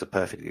Mandela as a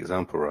perfect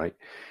example, right?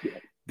 Yeah.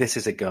 This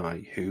is a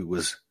guy who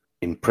was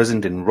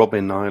imprisoned in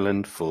Robben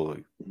Island for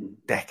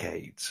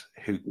decades,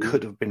 who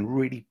could have been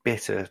really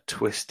bitter,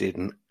 twisted,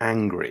 and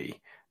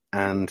angry.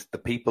 And the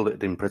people that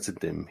had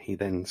imprisoned him, he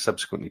then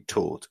subsequently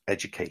taught,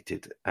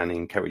 educated, and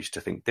encouraged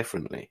to think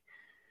differently.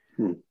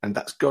 And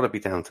that's got to be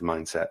down to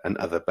mindset and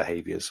other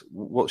behaviors.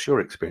 What's your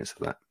experience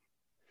of that?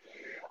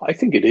 I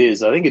think it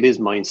is. I think it is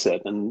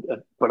mindset,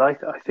 but I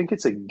think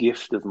it's a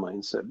gift of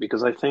mindset,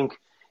 because I think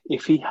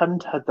if he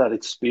hadn't had that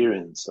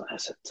experience,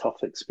 that's a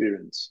tough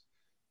experience,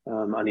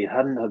 and he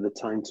hadn't had the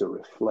time to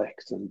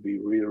reflect and be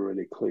really,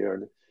 really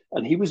clear,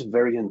 and he was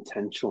very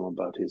intentional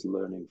about his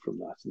learning from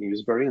that, and he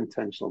was very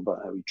intentional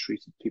about how he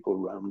treated people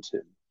around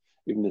him,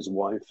 even his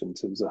wife, in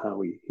terms of how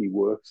he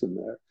works in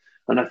there.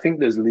 And I think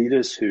there's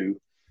leaders who,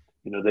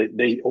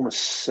 they almost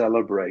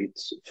celebrate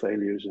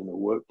failures in the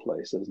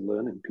workplace as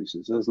learning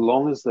pieces, as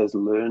long as there's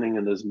learning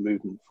and there's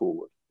movement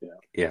forward.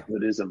 Yeah.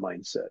 It is a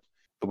mindset.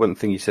 The one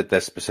thing you said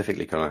there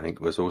specifically, Colin, I think,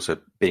 was also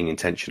being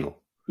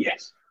intentional.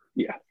 Yes.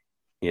 Yeah.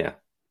 Yeah.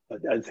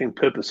 I think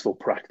purposeful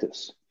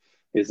practice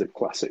is a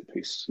classic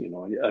piece.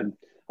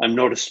 I'm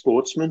not a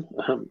sportsman,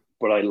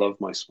 but I love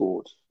my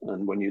sport.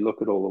 And when you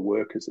look at all the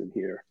workers in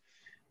here,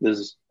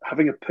 there's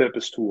having a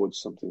purpose towards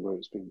something, whether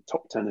it's being a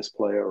top tennis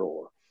player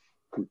or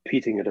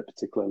competing at a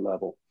particular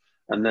level.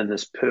 And then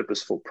there's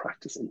purposeful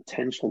practice,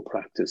 intentional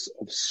practice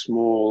of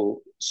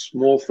small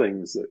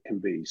things that can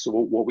be. So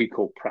what we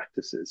call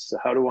practices. So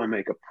how do I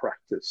make a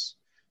practice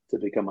to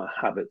become a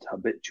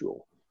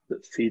habitual,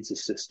 that feeds a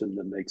system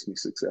that makes me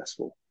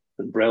successful?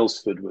 And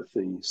Brailsford with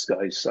the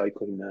Sky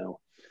Cycling now,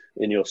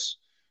 Ineos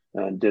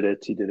did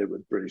it. He did it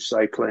with British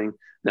Cycling.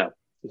 Now,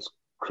 there's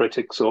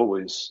critics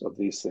always of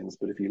these things,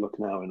 but if you look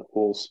now in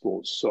all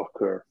sports,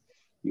 soccer,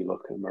 you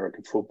look at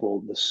American football,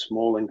 the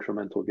small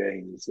incremental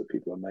gains that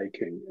people are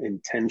making,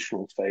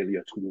 intentional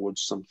failure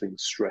towards something,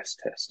 stress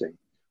testing,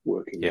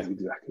 working is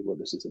exactly what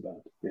this is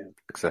about. Yeah.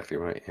 Exactly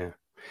right, yeah.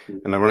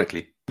 And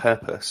ironically,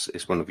 purpose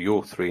is one of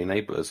your three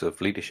enablers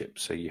of leadership.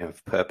 So you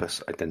have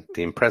purpose,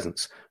 identity, and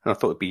presence. And I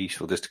thought it'd be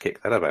useful just to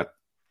kick that about.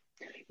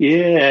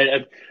 Yeah,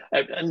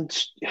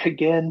 and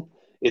again,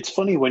 it's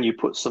funny when you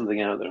put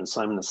something out there, and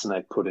Simon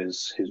Sinek put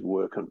his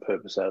work on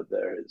purpose out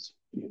there,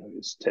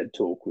 his TED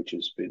Talk, which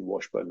has been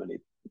watched by many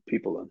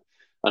people,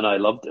 and I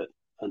loved it.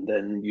 And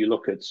then you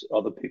look at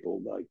other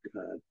people like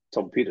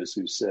Tom Peters,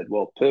 who said,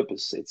 well,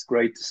 purpose, it's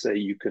great to say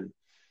you can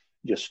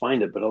just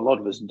find it, but a lot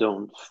of us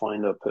don't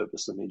find our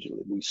purpose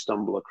immediately. We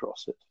stumble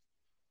across it.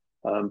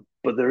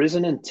 But there is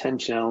an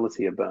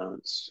intentionality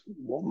about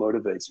what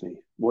motivates me.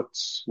 What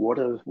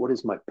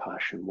is my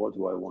passion? What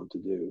do I want to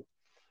do?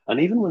 And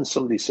even when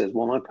somebody says,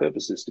 well, my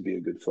purpose is to be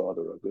a good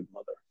father or a good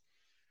mother,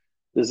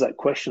 there's that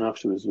question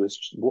afterwards,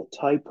 which what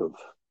type of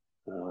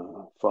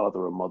father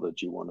or mother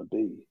do you want to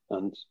be?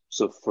 And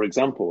so, for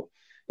example,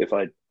 if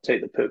I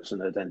take the purpose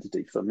and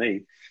identity for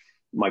me,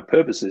 my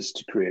purpose is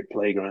to create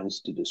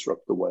playgrounds to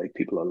disrupt the way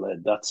people are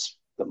led. That's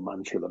the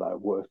mantra that I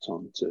worked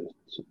on to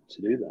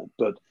do that.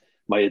 But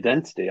my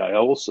identity I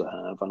also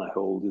have and I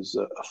hold is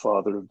a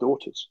father of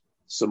daughters.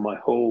 So my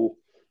whole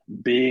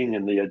being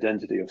and the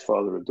identity of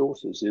father of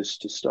daughters is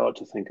to start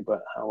to think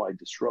about how I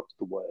disrupt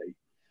the way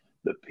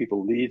that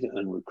people lead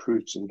and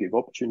recruit and give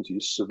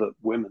opportunities so that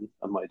women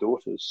and my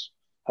daughters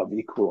have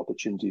equal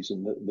opportunities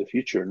in the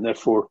future. And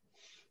therefore,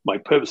 my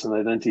purpose and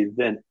identity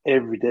then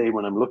every day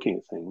when I'm looking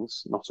at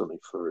things, not only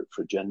for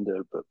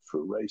gender, but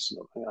for race and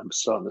everything, I'm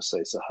starting to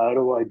say, so how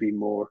do I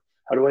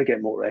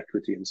get more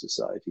equity in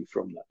society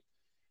from that?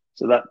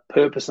 So that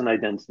purpose and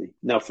identity.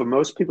 Now, for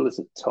most people, it's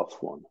a tough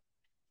one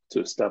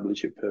to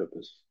establish your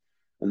purpose.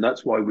 And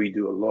that's why we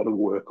do a lot of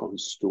work on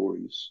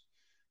stories,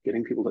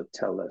 getting people to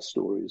tell their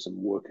stories and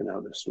working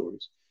out their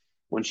stories.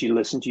 Once you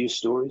listen to your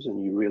stories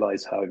and you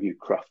realize how you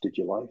crafted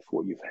your life,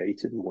 what you've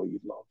hated and what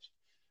you've loved,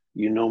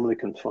 you normally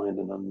can find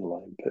an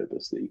underlying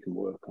purpose that you can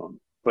work on.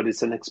 But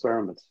it's an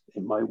experiment.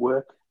 It might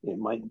work, it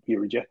might be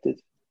rejected,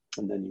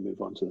 and then you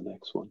move on to the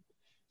next one.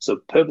 So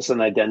purpose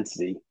and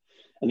identity.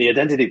 And the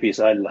identity piece,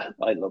 I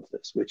love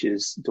this, which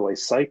is, do I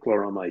cycle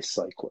or am I a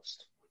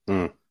cyclist?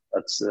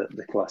 That's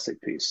the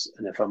classic piece.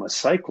 And if I'm a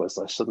cyclist,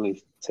 I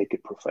suddenly take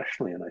it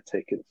professionally and I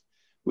take it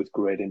with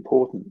great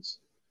importance.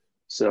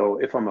 So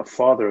if I'm a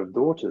father of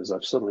daughters,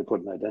 I've suddenly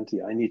put an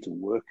identity I need to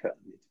work at,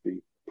 I need to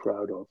be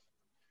proud of.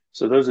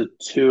 So those are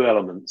two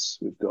elements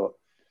we've got.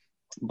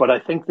 But I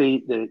think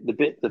the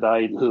bit that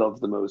I love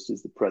the most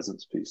is the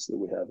presence piece that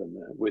we have in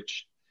there,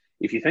 which,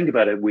 if you think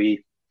about it,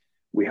 we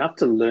have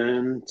to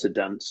learn to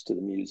dance to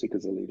the music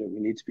as a leader.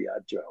 We need to be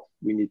agile.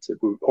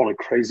 We're on a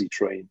crazy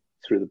train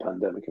through the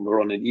pandemic, and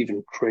we're on an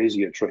even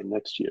crazier train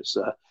next year.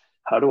 So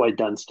how do I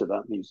dance to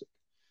that music?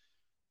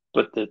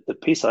 But the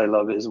piece I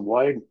love is,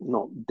 why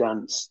not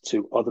dance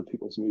to other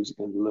people's music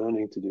and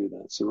learning to do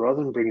that? So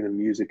rather than bringing the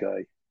music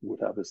I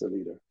would have as a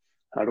leader,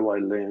 how do I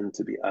learn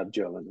to be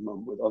agile in the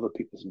moment with other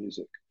people's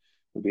music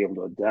and be able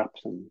to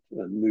adapt and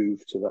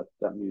move to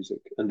that music?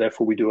 And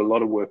therefore, we do a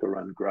lot of work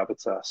around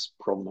gravitas,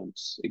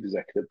 prominence,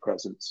 executive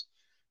presence,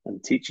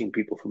 and teaching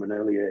people from an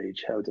early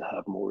age how to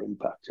have more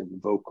impact in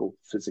vocal,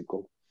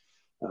 physical,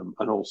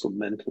 and also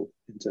mental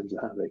in terms of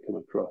how they come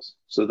across.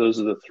 So those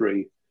are the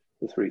three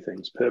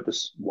things: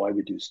 purpose, why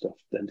we do stuff;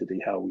 identity,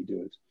 how we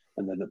do it;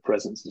 and then the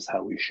presence is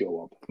how we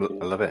show up.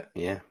 Well, I love it.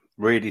 Yeah,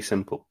 really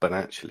simple, but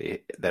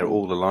actually they're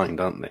all aligned,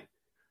 aren't they?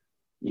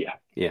 Yeah.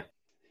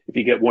 If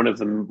you get one of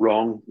them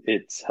wrong,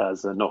 it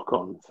has a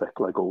knock-on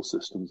effect, like all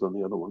systems on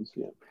the other ones.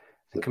 Yeah.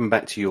 And coming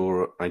back to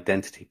your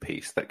identity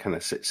piece, that kind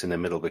of sits in the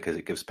middle because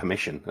it gives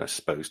permission, I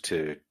suppose,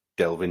 to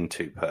delve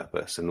into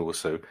purpose and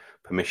also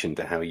permission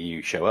to how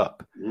you show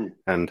up.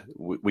 And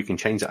we can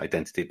change that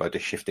identity by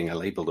just shifting a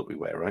label that we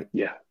wear, right?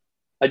 Yeah.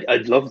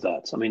 I'd love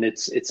that. I mean,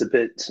 it's a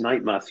bit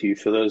Tonight, Matthew,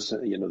 for those,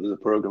 there's a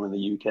program in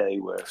the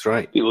UK where That's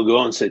right. People go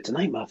on and say,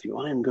 Tonight, Matthew,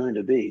 I am going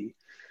to be.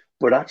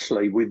 But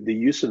actually, with the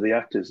use of the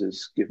actors,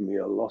 has given me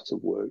a lot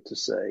of work to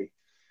say,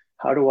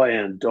 how do I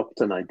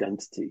adopt an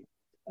identity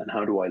and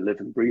how do I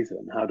live and breathe it?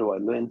 And how do I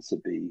learn to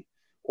be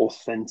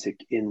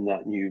authentic in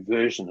that new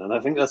version? And I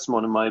think that's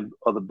one of my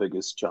other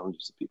biggest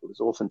challenges to people is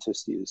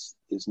authenticity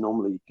is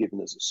normally given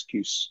as an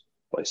excuse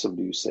by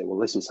somebody who say, well,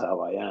 this is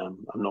how I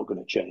am. I'm not going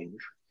to change.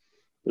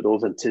 But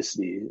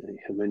authenticity,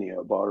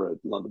 Herminia Ibarra at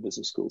London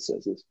Business School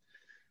says this,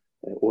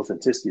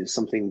 authenticity is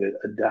something that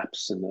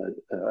adapts and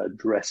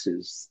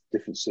addresses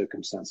different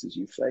circumstances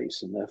you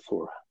face. And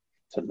therefore,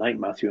 tonight,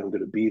 Matthew, I'm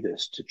going to be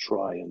this to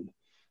try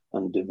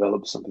and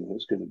develop something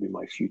that's going to be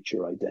my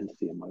future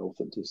identity and my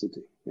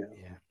authenticity.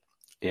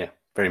 Yeah,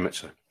 very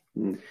much so.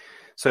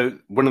 So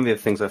one of the other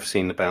things I've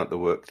seen about the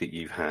work that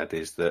you've had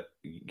is that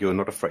you're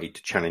not afraid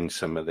to challenge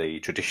some of the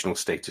traditional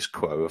status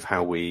quo of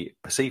how we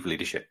perceive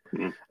leadership.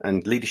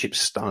 And leadership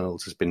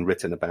styles has been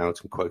written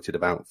about and quoted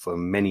about for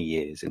many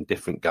years in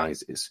different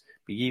guises.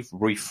 But you've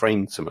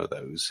reframed some of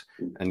those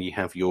and you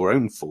have your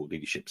own full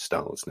leadership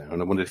styles now.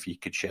 And I wondered if you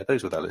could share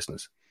those with our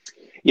listeners.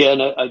 Yeah,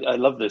 and I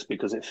love this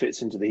because it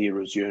fits into the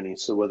hero's journey.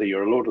 So whether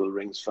you're a Lord of the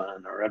Rings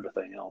fan or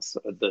everything else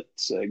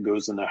that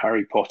goes in a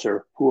Harry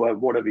Potter,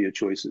 whatever your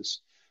choices,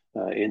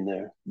 in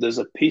there. There's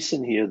a piece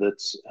in here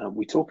that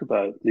we talk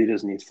about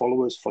leaders need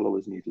followers,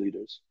 followers need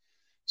leaders.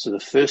 So the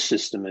first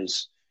system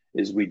is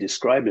we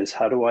describe it as,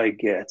 how do I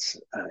get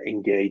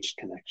engaged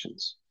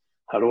connections?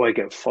 How do I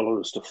get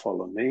followers to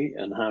follow me?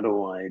 And how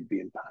do I be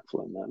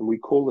impactful in that? And we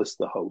call this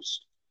the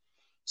host.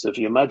 So if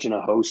you imagine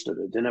a host at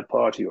a dinner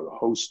party or a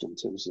host in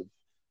terms of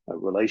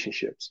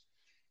relationships,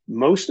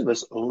 most of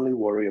us only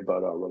worry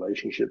about our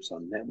relationships,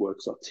 our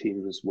networks, our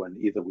teams when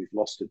either we've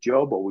lost a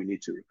job or we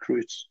need to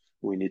recruit,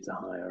 we need to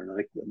hire,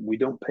 and we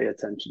don't pay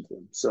attention to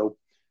them. So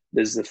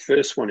there's the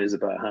first one is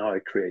about how I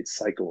create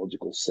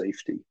psychological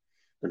safety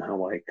and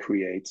how I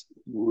create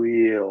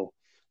real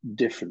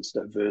difference,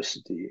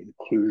 diversity,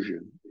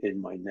 inclusion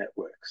in my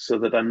network so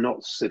that I'm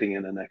not sitting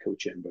in an echo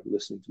chamber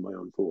listening to my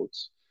own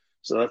thoughts.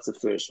 So that's the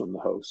first one, the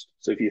host.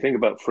 So if you think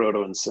about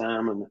Frodo and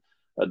Sam and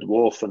a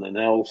dwarf and an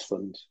elf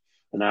and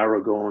an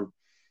Aragorn.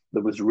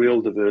 There was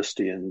real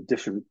diversity and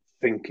different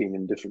thinking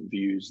and different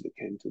views that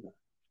came to that.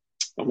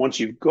 And once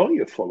you've got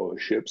your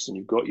followerships and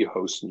you've got your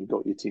hosts and you've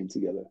got your team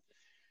together,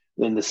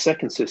 then the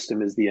second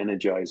system is the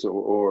energizer,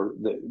 or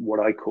what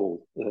I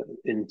call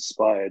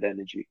inspired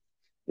energy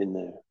in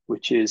there,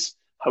 which is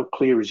how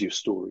clear is your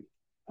story?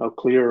 How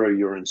clear are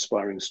your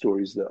inspiring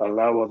stories that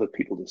allow other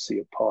people to see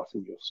a part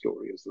in your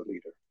story as the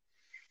leader?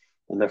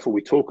 And therefore,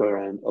 we talk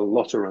a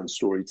lot around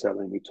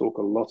storytelling. We talk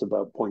a lot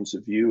about points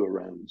of view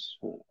around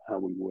how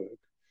we work.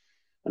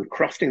 And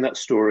crafting that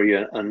story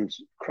and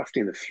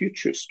crafting the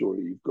future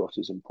story you've got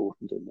is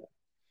important in there.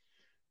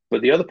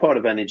 But the other part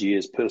of energy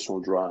is personal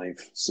drive.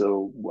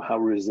 So how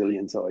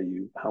resilient are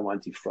you? How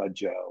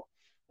anti-fragile?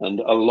 And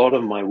a lot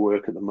of my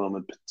work at the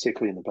moment,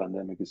 particularly in the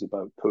pandemic, is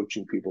about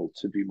coaching people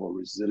to be more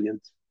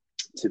resilient,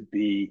 to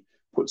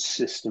put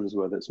systems,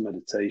 whether it's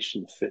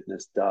meditation,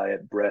 fitness,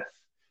 diet, breath,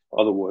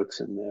 other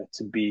works in there,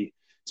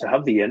 to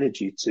have the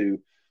energy to,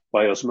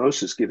 by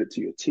osmosis, give it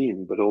to your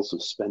team, but also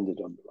spend it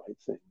on the right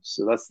things.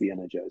 So that's the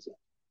energizer.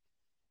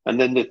 And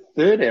then the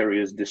third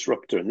area is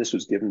disruptor. And this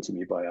was given to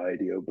me by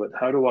IDEO, but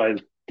how do I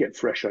get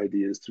fresh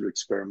ideas through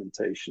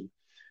experimentation?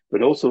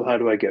 But also, how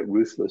do I get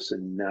ruthless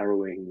in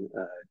narrowing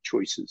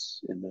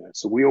choices in there?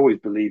 So we always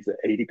believe that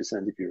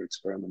 80% of your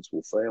experiments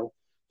will fail,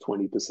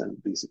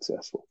 20% be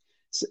successful.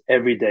 So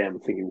every day I'm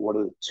thinking, what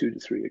are the 2 to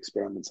 3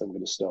 experiments I'm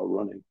going to start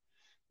running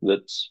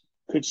that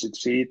could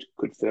succeed,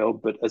 could fail,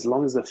 but as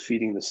long as they're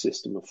feeding the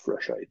system of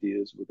fresh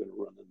ideas, we're going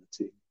to run in the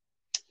team.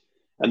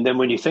 And then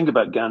when you think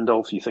about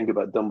Gandalf, you think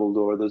about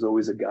Dumbledore, there's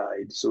always a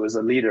guide. So as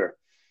a leader,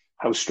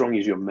 how strong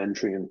is your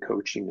mentoring and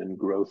coaching and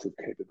growth of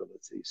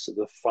capability? So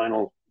the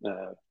final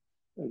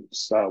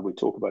style we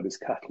talk about is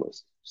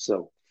catalyst.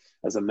 So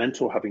as a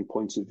mentor, having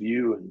points of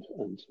view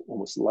and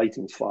almost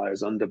lighting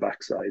fires under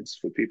backsides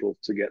for people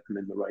to get them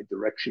in the right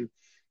direction,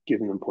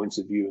 giving them points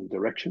of view and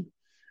direction.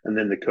 And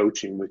then the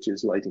coaching, which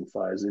is lighting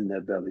fires in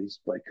their bellies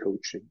by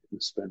coaching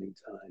and spending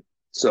time.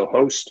 So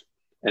host,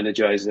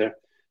 energizer,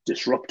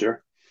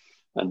 disruptor,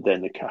 and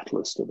then the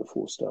catalyst are the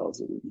 4 styles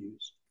that we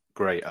use.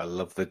 Great. I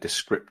love the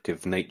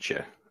descriptive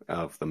nature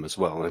of them as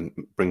well, and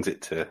brings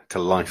it to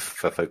life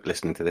for folk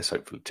listening to this,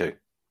 hopefully, too.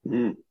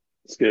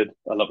 It's good.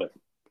 I love it.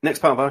 Next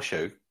part of our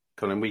show,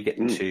 Colin, we get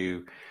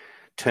to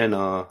turn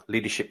our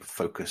leadership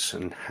focus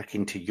and hack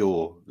into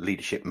your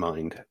leadership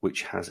mind,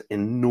 which has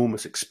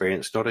enormous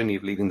experience, not only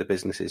of leading the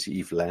businesses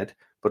you've led,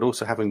 but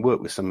also having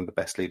worked with some of the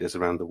best leaders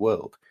around the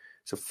world.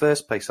 So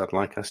first place I'd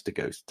like us to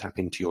go is to tap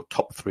into your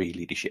top 3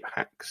 leadership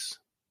hacks.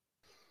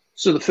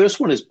 So the first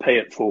one is pay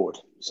it forward.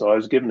 So I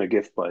was given a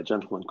gift by a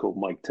gentleman called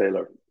Mike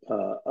Taylor,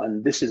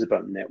 and this is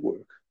about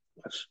network.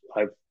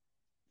 I've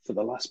for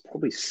the last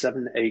probably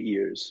 7, 8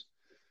 years,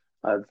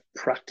 I've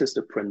practiced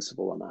a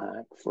principle and a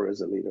hack for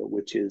as a leader,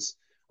 which is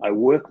I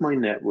work my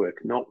network,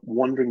 not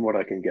wondering what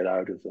I can get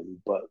out of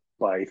them, but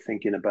by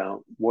thinking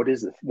about what are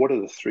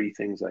the 3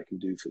 things I can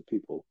do for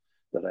people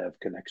that I have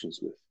connections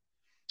with.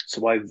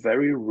 So I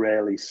very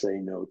rarely say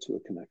no to a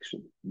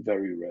connection,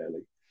 very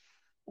rarely.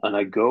 And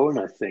I go and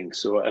I think,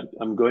 so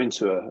I'm going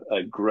to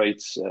a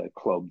great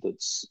club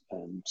that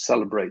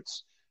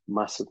celebrates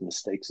massive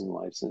mistakes in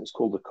life, and it's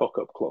called the Cock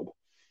Up Club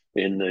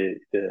in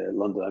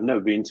London. I've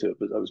never been to it,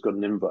 but I was got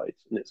an invite,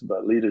 and it's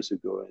about leaders who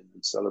go in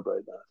and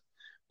celebrate that.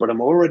 But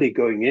I'm already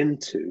going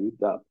into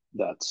that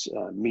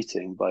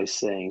meeting by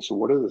saying, so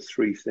what are the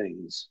 3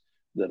 things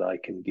that I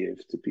can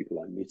give to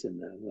people I meet in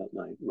there that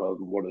night, rather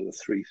than what are the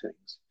 3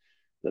 things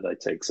that I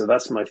take? So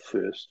that's my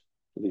first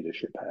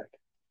leadership hack.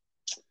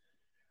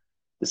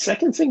 The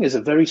second thing is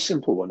a very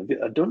simple one.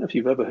 I don't know if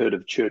you've ever heard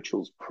of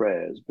Churchill's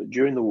prayers, but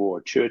during the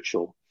war,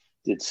 Churchill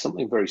did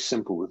something very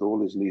simple with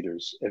all his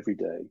leaders every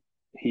day.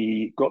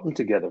 He got them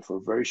together for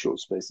a very short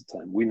space of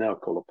time. We now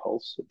call a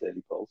pulse, a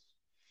daily pulse.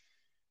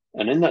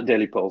 And in that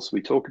daily pulse,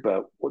 we talk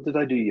about, what did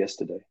I do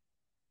yesterday?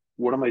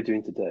 What am I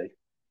doing today?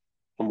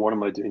 And what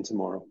am I doing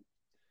tomorrow?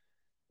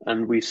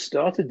 And we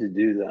started to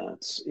do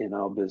that in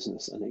our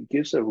business. And it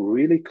gives a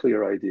really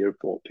clear idea of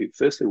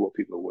firstly, what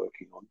people are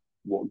working on,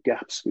 what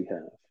gaps we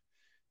have.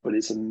 But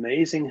it's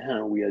amazing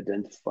how we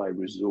identify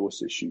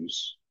resource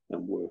issues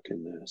and work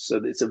in there.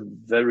 So it's a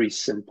very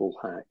simple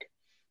hack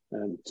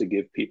to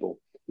give people,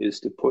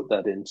 is to put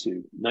that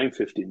into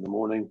 9:50 in the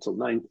morning till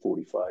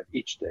 9:45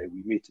 each day.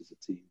 We meet as a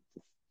team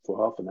for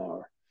half an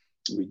hour.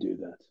 We do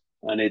that.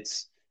 And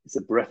it's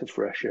a breath of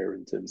fresh air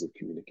in terms of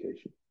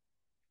communication.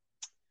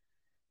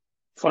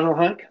 Final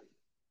hack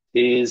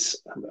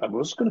is, I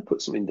was going to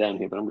put something down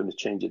here, but I'm going to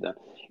change it down.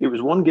 It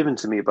was one given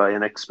to me by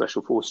an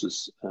ex-Special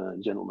Forces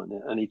gentleman,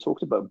 and he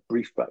talked about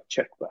brief back,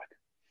 check back.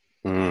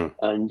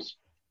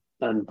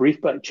 And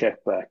brief back,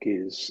 check back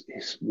is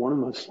one of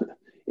the most,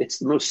 it's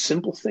the most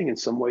simple thing in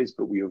some ways,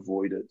 but we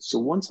avoid it. So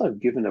once I've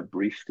given a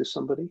brief to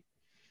somebody,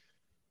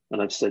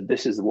 and I've said,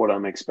 this is what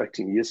I'm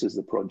expecting, this is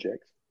the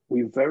project,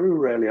 we very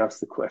rarely ask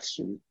the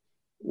question,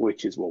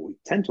 which is what we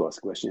tend to ask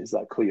the question, is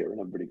that clear? And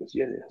everybody goes,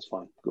 yeah, that's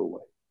fine, go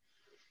away.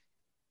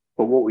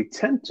 But what we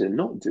tend to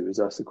not do is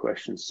ask the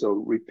question, so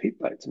repeat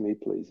back to me,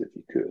 please, if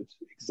you could,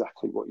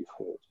 exactly what you've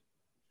heard.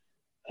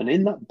 And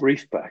in that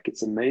brief back,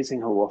 it's amazing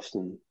how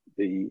often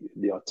the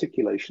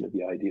articulation of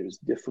the idea is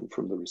different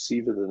from the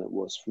receiver than it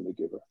was from the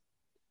giver.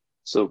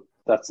 So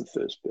that's the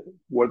first bit.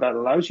 What that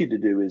allows you to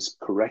do is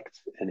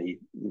correct any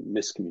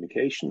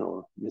miscommunication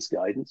or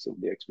misguidance of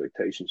the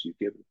expectations you've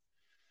given.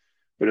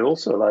 But it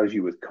also allows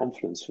you with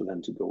confidence for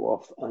them to go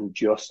off and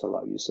just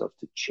allow yourself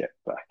to check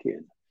back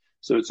in.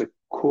 So it's a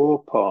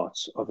core part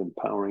of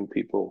empowering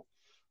people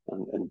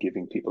and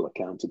giving people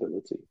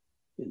accountability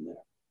in there.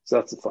 So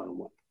that's the final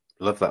one.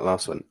 Love that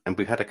last one. And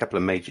we've had a couple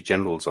of major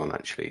generals on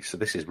actually. So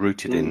this is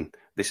rooted in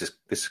this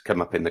has come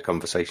up in the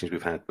conversations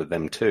we've had with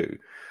them too,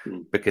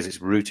 because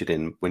it's rooted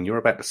in when you're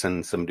about to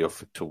send somebody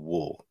off to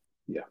war.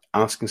 Yeah.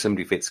 Asking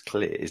somebody if it's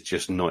clear is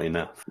just not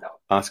enough. No.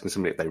 Asking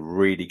somebody if they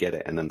really get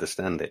it and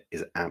understand it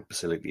is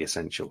absolutely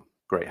essential.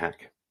 Great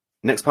hack.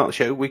 Next part of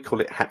the show, we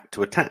call it hack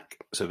to attack.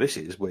 So this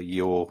is where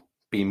your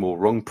be more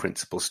wrong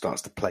principle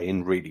starts to play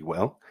in really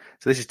well.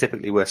 So this is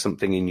typically where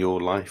something in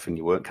your life and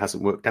your work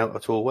hasn't worked out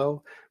at all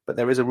well, but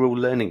there is a real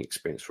learning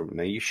experience from it.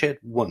 Now, you shared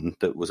one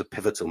that was a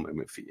pivotal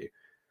moment for you,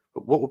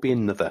 but what would be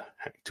another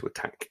hack to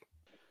attack?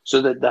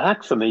 So the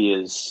hack for me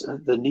is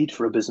the need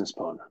for a business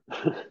partner.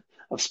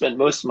 I've spent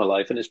most of my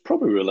life, and it's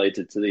probably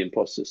related to the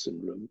imposter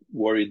syndrome,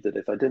 worried that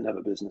if I didn't have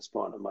a business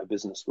partner, my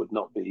business would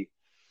not be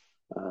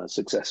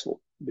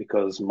successful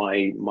because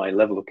my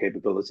level of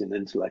capability and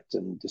intellect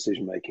and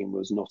decision making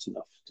was not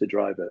enough to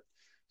drive it.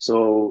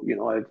 So,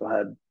 I've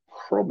had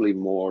probably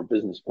more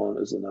business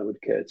partners than I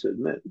would care to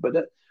admit.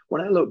 But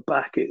when I look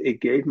back, it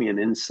gave me an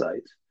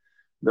insight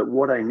that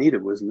what I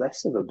needed was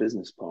less of a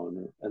business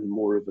partner and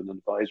more of an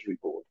advisory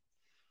board.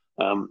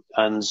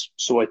 And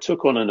so I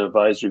took on an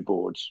advisory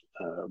board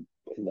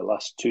in the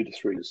last 2 to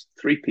 3 years,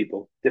 3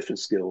 people, different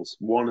skills,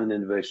 one in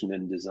innovation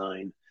and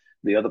design,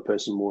 the other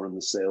person more on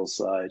the sales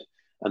side,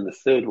 and the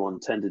third one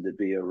tended to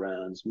be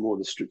around more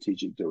the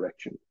strategic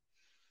direction.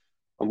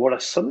 And what I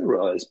suddenly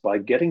realized by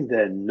getting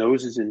their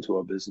noses into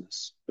our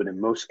business, but in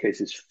most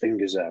cases,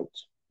 fingers out,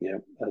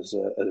 as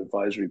an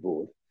advisory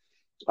board,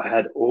 I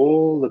had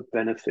all the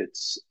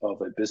benefits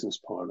of a business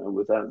partner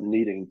without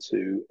needing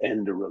to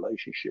end a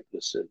relationship at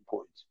a certain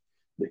point.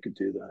 They could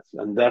do that.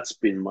 And that's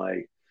been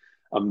my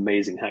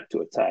amazing hack to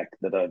attack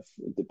that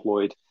I've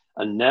deployed.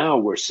 And now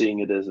we're seeing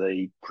it as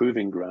a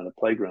proving ground, a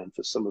playground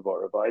for some of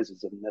our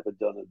advisors that have never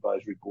done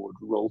advisory board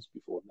roles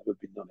before, never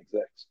been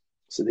non-execs.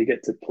 So they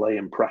get to play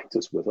and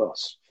practice with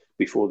us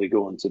before they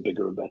go on to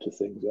bigger and better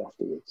things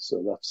afterwards.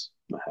 So that's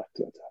my hack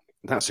to attack.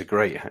 That's a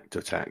great hack to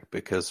attack,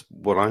 because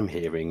what I'm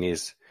hearing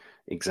is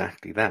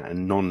exactly that, a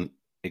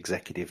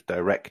non-executive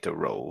director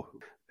role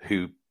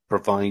who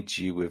provides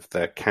you with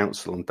their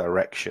counsel and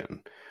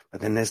direction.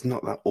 But then there's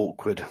not that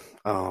awkward,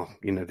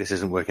 this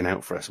isn't working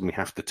out for us and we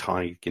have to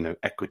tie,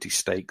 equity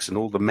stakes and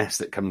all the mess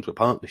that comes with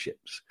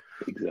partnerships.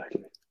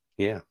 Exactly.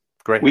 Yeah,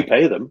 great. We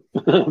pay them.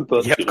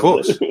 But, yeah, of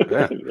course.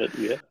 Yeah.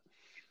 Yeah.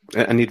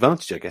 And the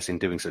advantage, I guess, in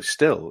doing so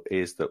still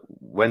is that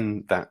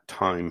when that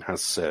time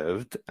has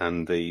served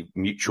and the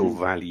mutual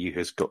value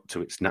has got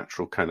to its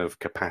natural kind of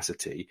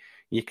capacity,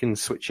 you can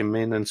switch them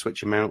in and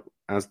switch them out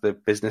as the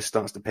business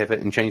starts to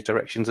pivot and change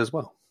directions as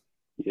well.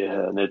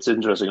 Yeah, and it's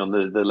interesting on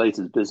the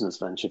latest business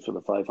venture for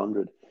the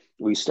 500,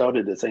 we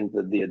started to think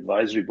that the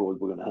advisory board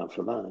we're going to have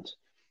for that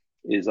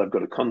is I've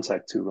got a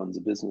contact who runs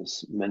a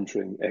business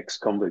mentoring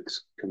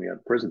ex-convicts coming out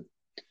of prison.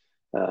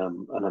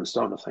 And I'm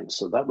starting to think,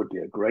 so that would be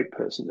a great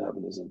person to have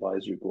as an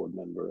advisory board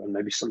member, and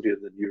maybe somebody in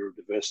the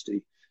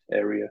neurodiversity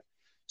area.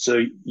 So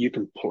you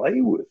can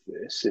play with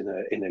this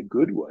in a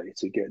good way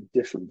to get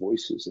different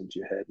voices into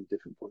your head and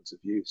different points of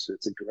view. So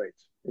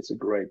it's a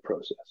great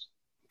process.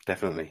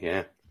 Definitely,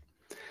 yeah.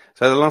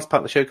 So the last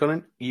part of the show,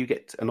 Colin, you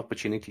get an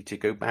opportunity to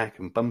go back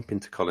and bump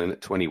into Colin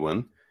at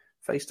 21,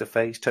 face to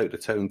face, toe to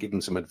toe, and give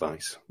him some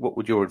advice. What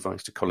would your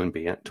advice to Colin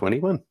be at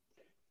 21?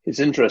 It's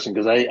interesting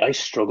because I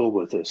struggle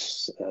with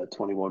this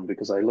 21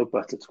 because I look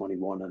back to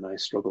 21 and I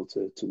struggle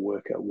to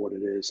work out what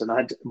it is. And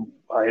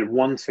I had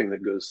one thing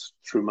that goes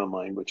through my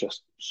mind, which I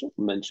sort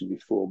of mentioned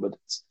before, but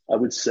I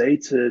would say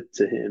to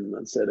him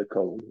and say to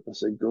Colin, I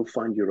say, go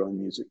find your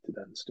own music to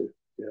dance to.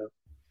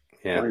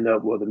 Yeah. Find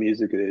out what the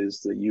music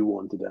is that you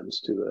want to dance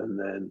to and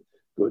then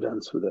go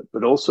dance with it.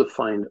 But also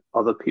find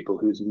other people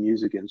whose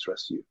music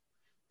interests you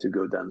to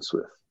go dance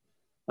with.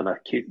 And I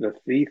keep the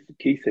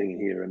key thing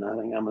here, and I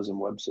think Amazon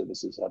Web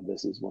Services have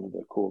this as one of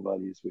their core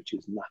values, which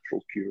is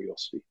natural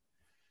curiosity.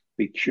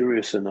 Be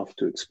curious enough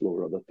to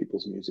explore other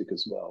people's music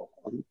as well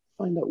and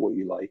find out what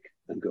you like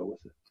and go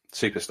with it.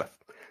 Super stuff.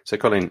 So,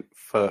 Colin,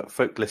 for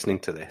folk listening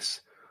to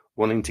this,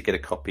 wanting to get a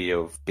copy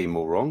of Be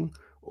More Wrong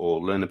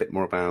or learn a bit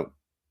more about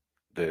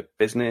the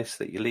business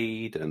that you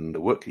lead and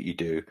the work that you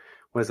do,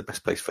 where's the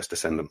best place for us to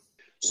send them?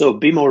 So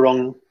Be More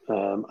Wrong,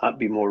 at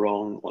Be More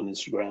Wrong on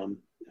Instagram,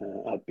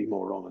 at Be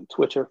More Wrong on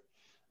Twitter.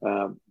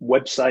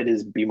 Website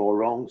is Be More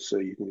Wrong, so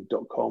you can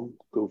 .com,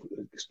 go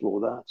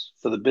explore that.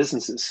 For the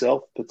business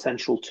itself,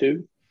 potential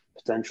and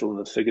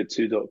the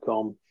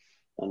figure2.com,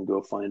 and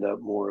go find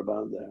out more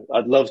about that.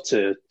 I'd love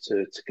to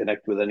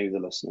connect with any of the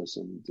listeners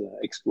and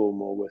explore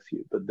more with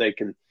you, but they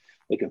can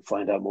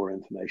find out more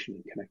information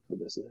and connect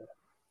with us there.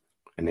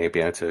 And you'll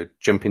be able to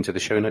jump into the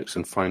show notes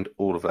and find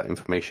all of that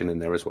information in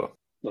there as well.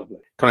 Lovely.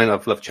 Colin,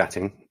 I've loved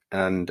chatting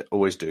and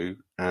always do,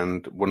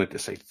 and wanted to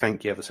say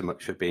thank you ever so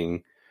much for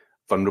being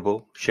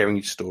vulnerable, sharing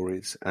your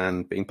stories,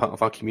 and being part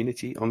of our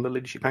community on the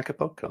Leadership Hacker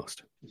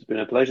podcast. It's been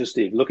a pleasure,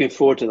 Steve. Looking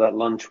forward to that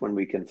lunch when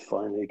we can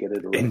finally get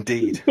it right.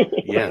 Indeed.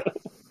 Yeah,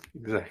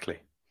 exactly.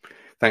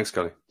 Thanks,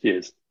 Colin.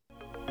 Cheers.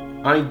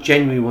 I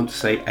genuinely want to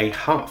say a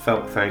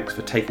heartfelt thanks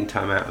for taking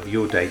time out of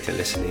your day to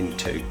listen in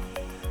too.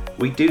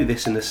 We do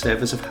this in the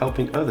service of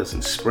helping others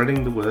and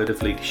spreading the word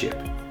of leadership.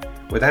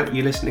 Without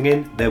you listening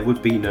in, there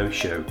would be no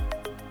show.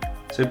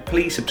 So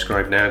please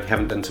subscribe now if you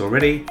haven't done so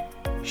already.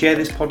 Share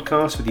this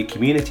podcast with your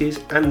communities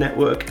and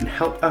network and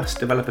help us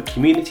develop a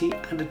community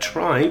and a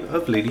tribe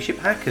of leadership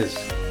hackers.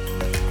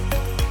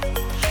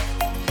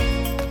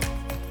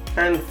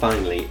 And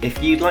finally,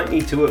 if you'd like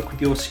me to work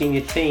with your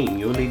senior team,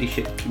 your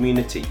leadership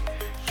community,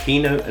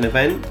 keynote an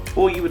event,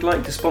 or you would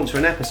like to sponsor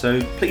an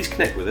episode, please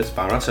connect with us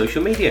via our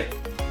social media.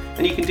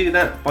 And you can do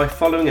that by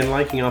following and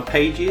liking our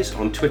pages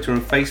on Twitter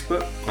and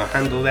Facebook. Our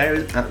handle there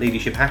is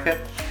 @LeadershipHacker.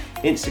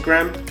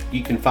 Instagram,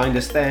 you can find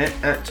us there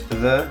at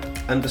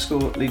 _leadership_hacker, and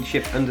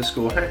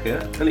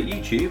at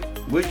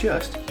YouTube, we're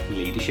just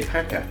Leadership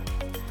Hacker.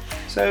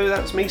 So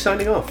that's me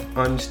signing off.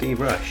 I'm Steve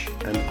Rush,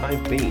 and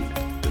I've been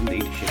the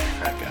Leadership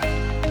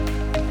Hacker.